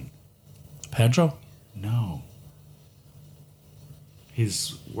 18. Pedro? No.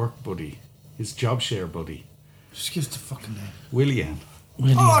 His work buddy, his job share buddy, Just give us the fucking name. Willian.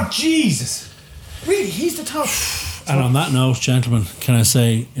 Oh Jesus! Really, he's the top. And on that note, gentlemen, can I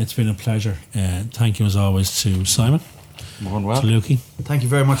say it's been a pleasure. Thank you as always to Simon, More than to well. Lukey. Thank you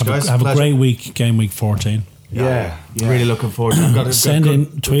very much, guys. Have a Pleasure. great week, game week 14. Yeah, really looking forward to it.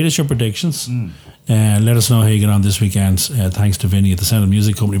 Got Tweet us your predictions. Let us know how you get on this weekend. Thanks to Vinny at the Sound of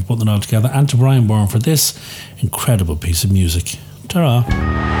Music Company for putting it all together, and to Brian Bourne for this incredible piece of music. Ta-ra.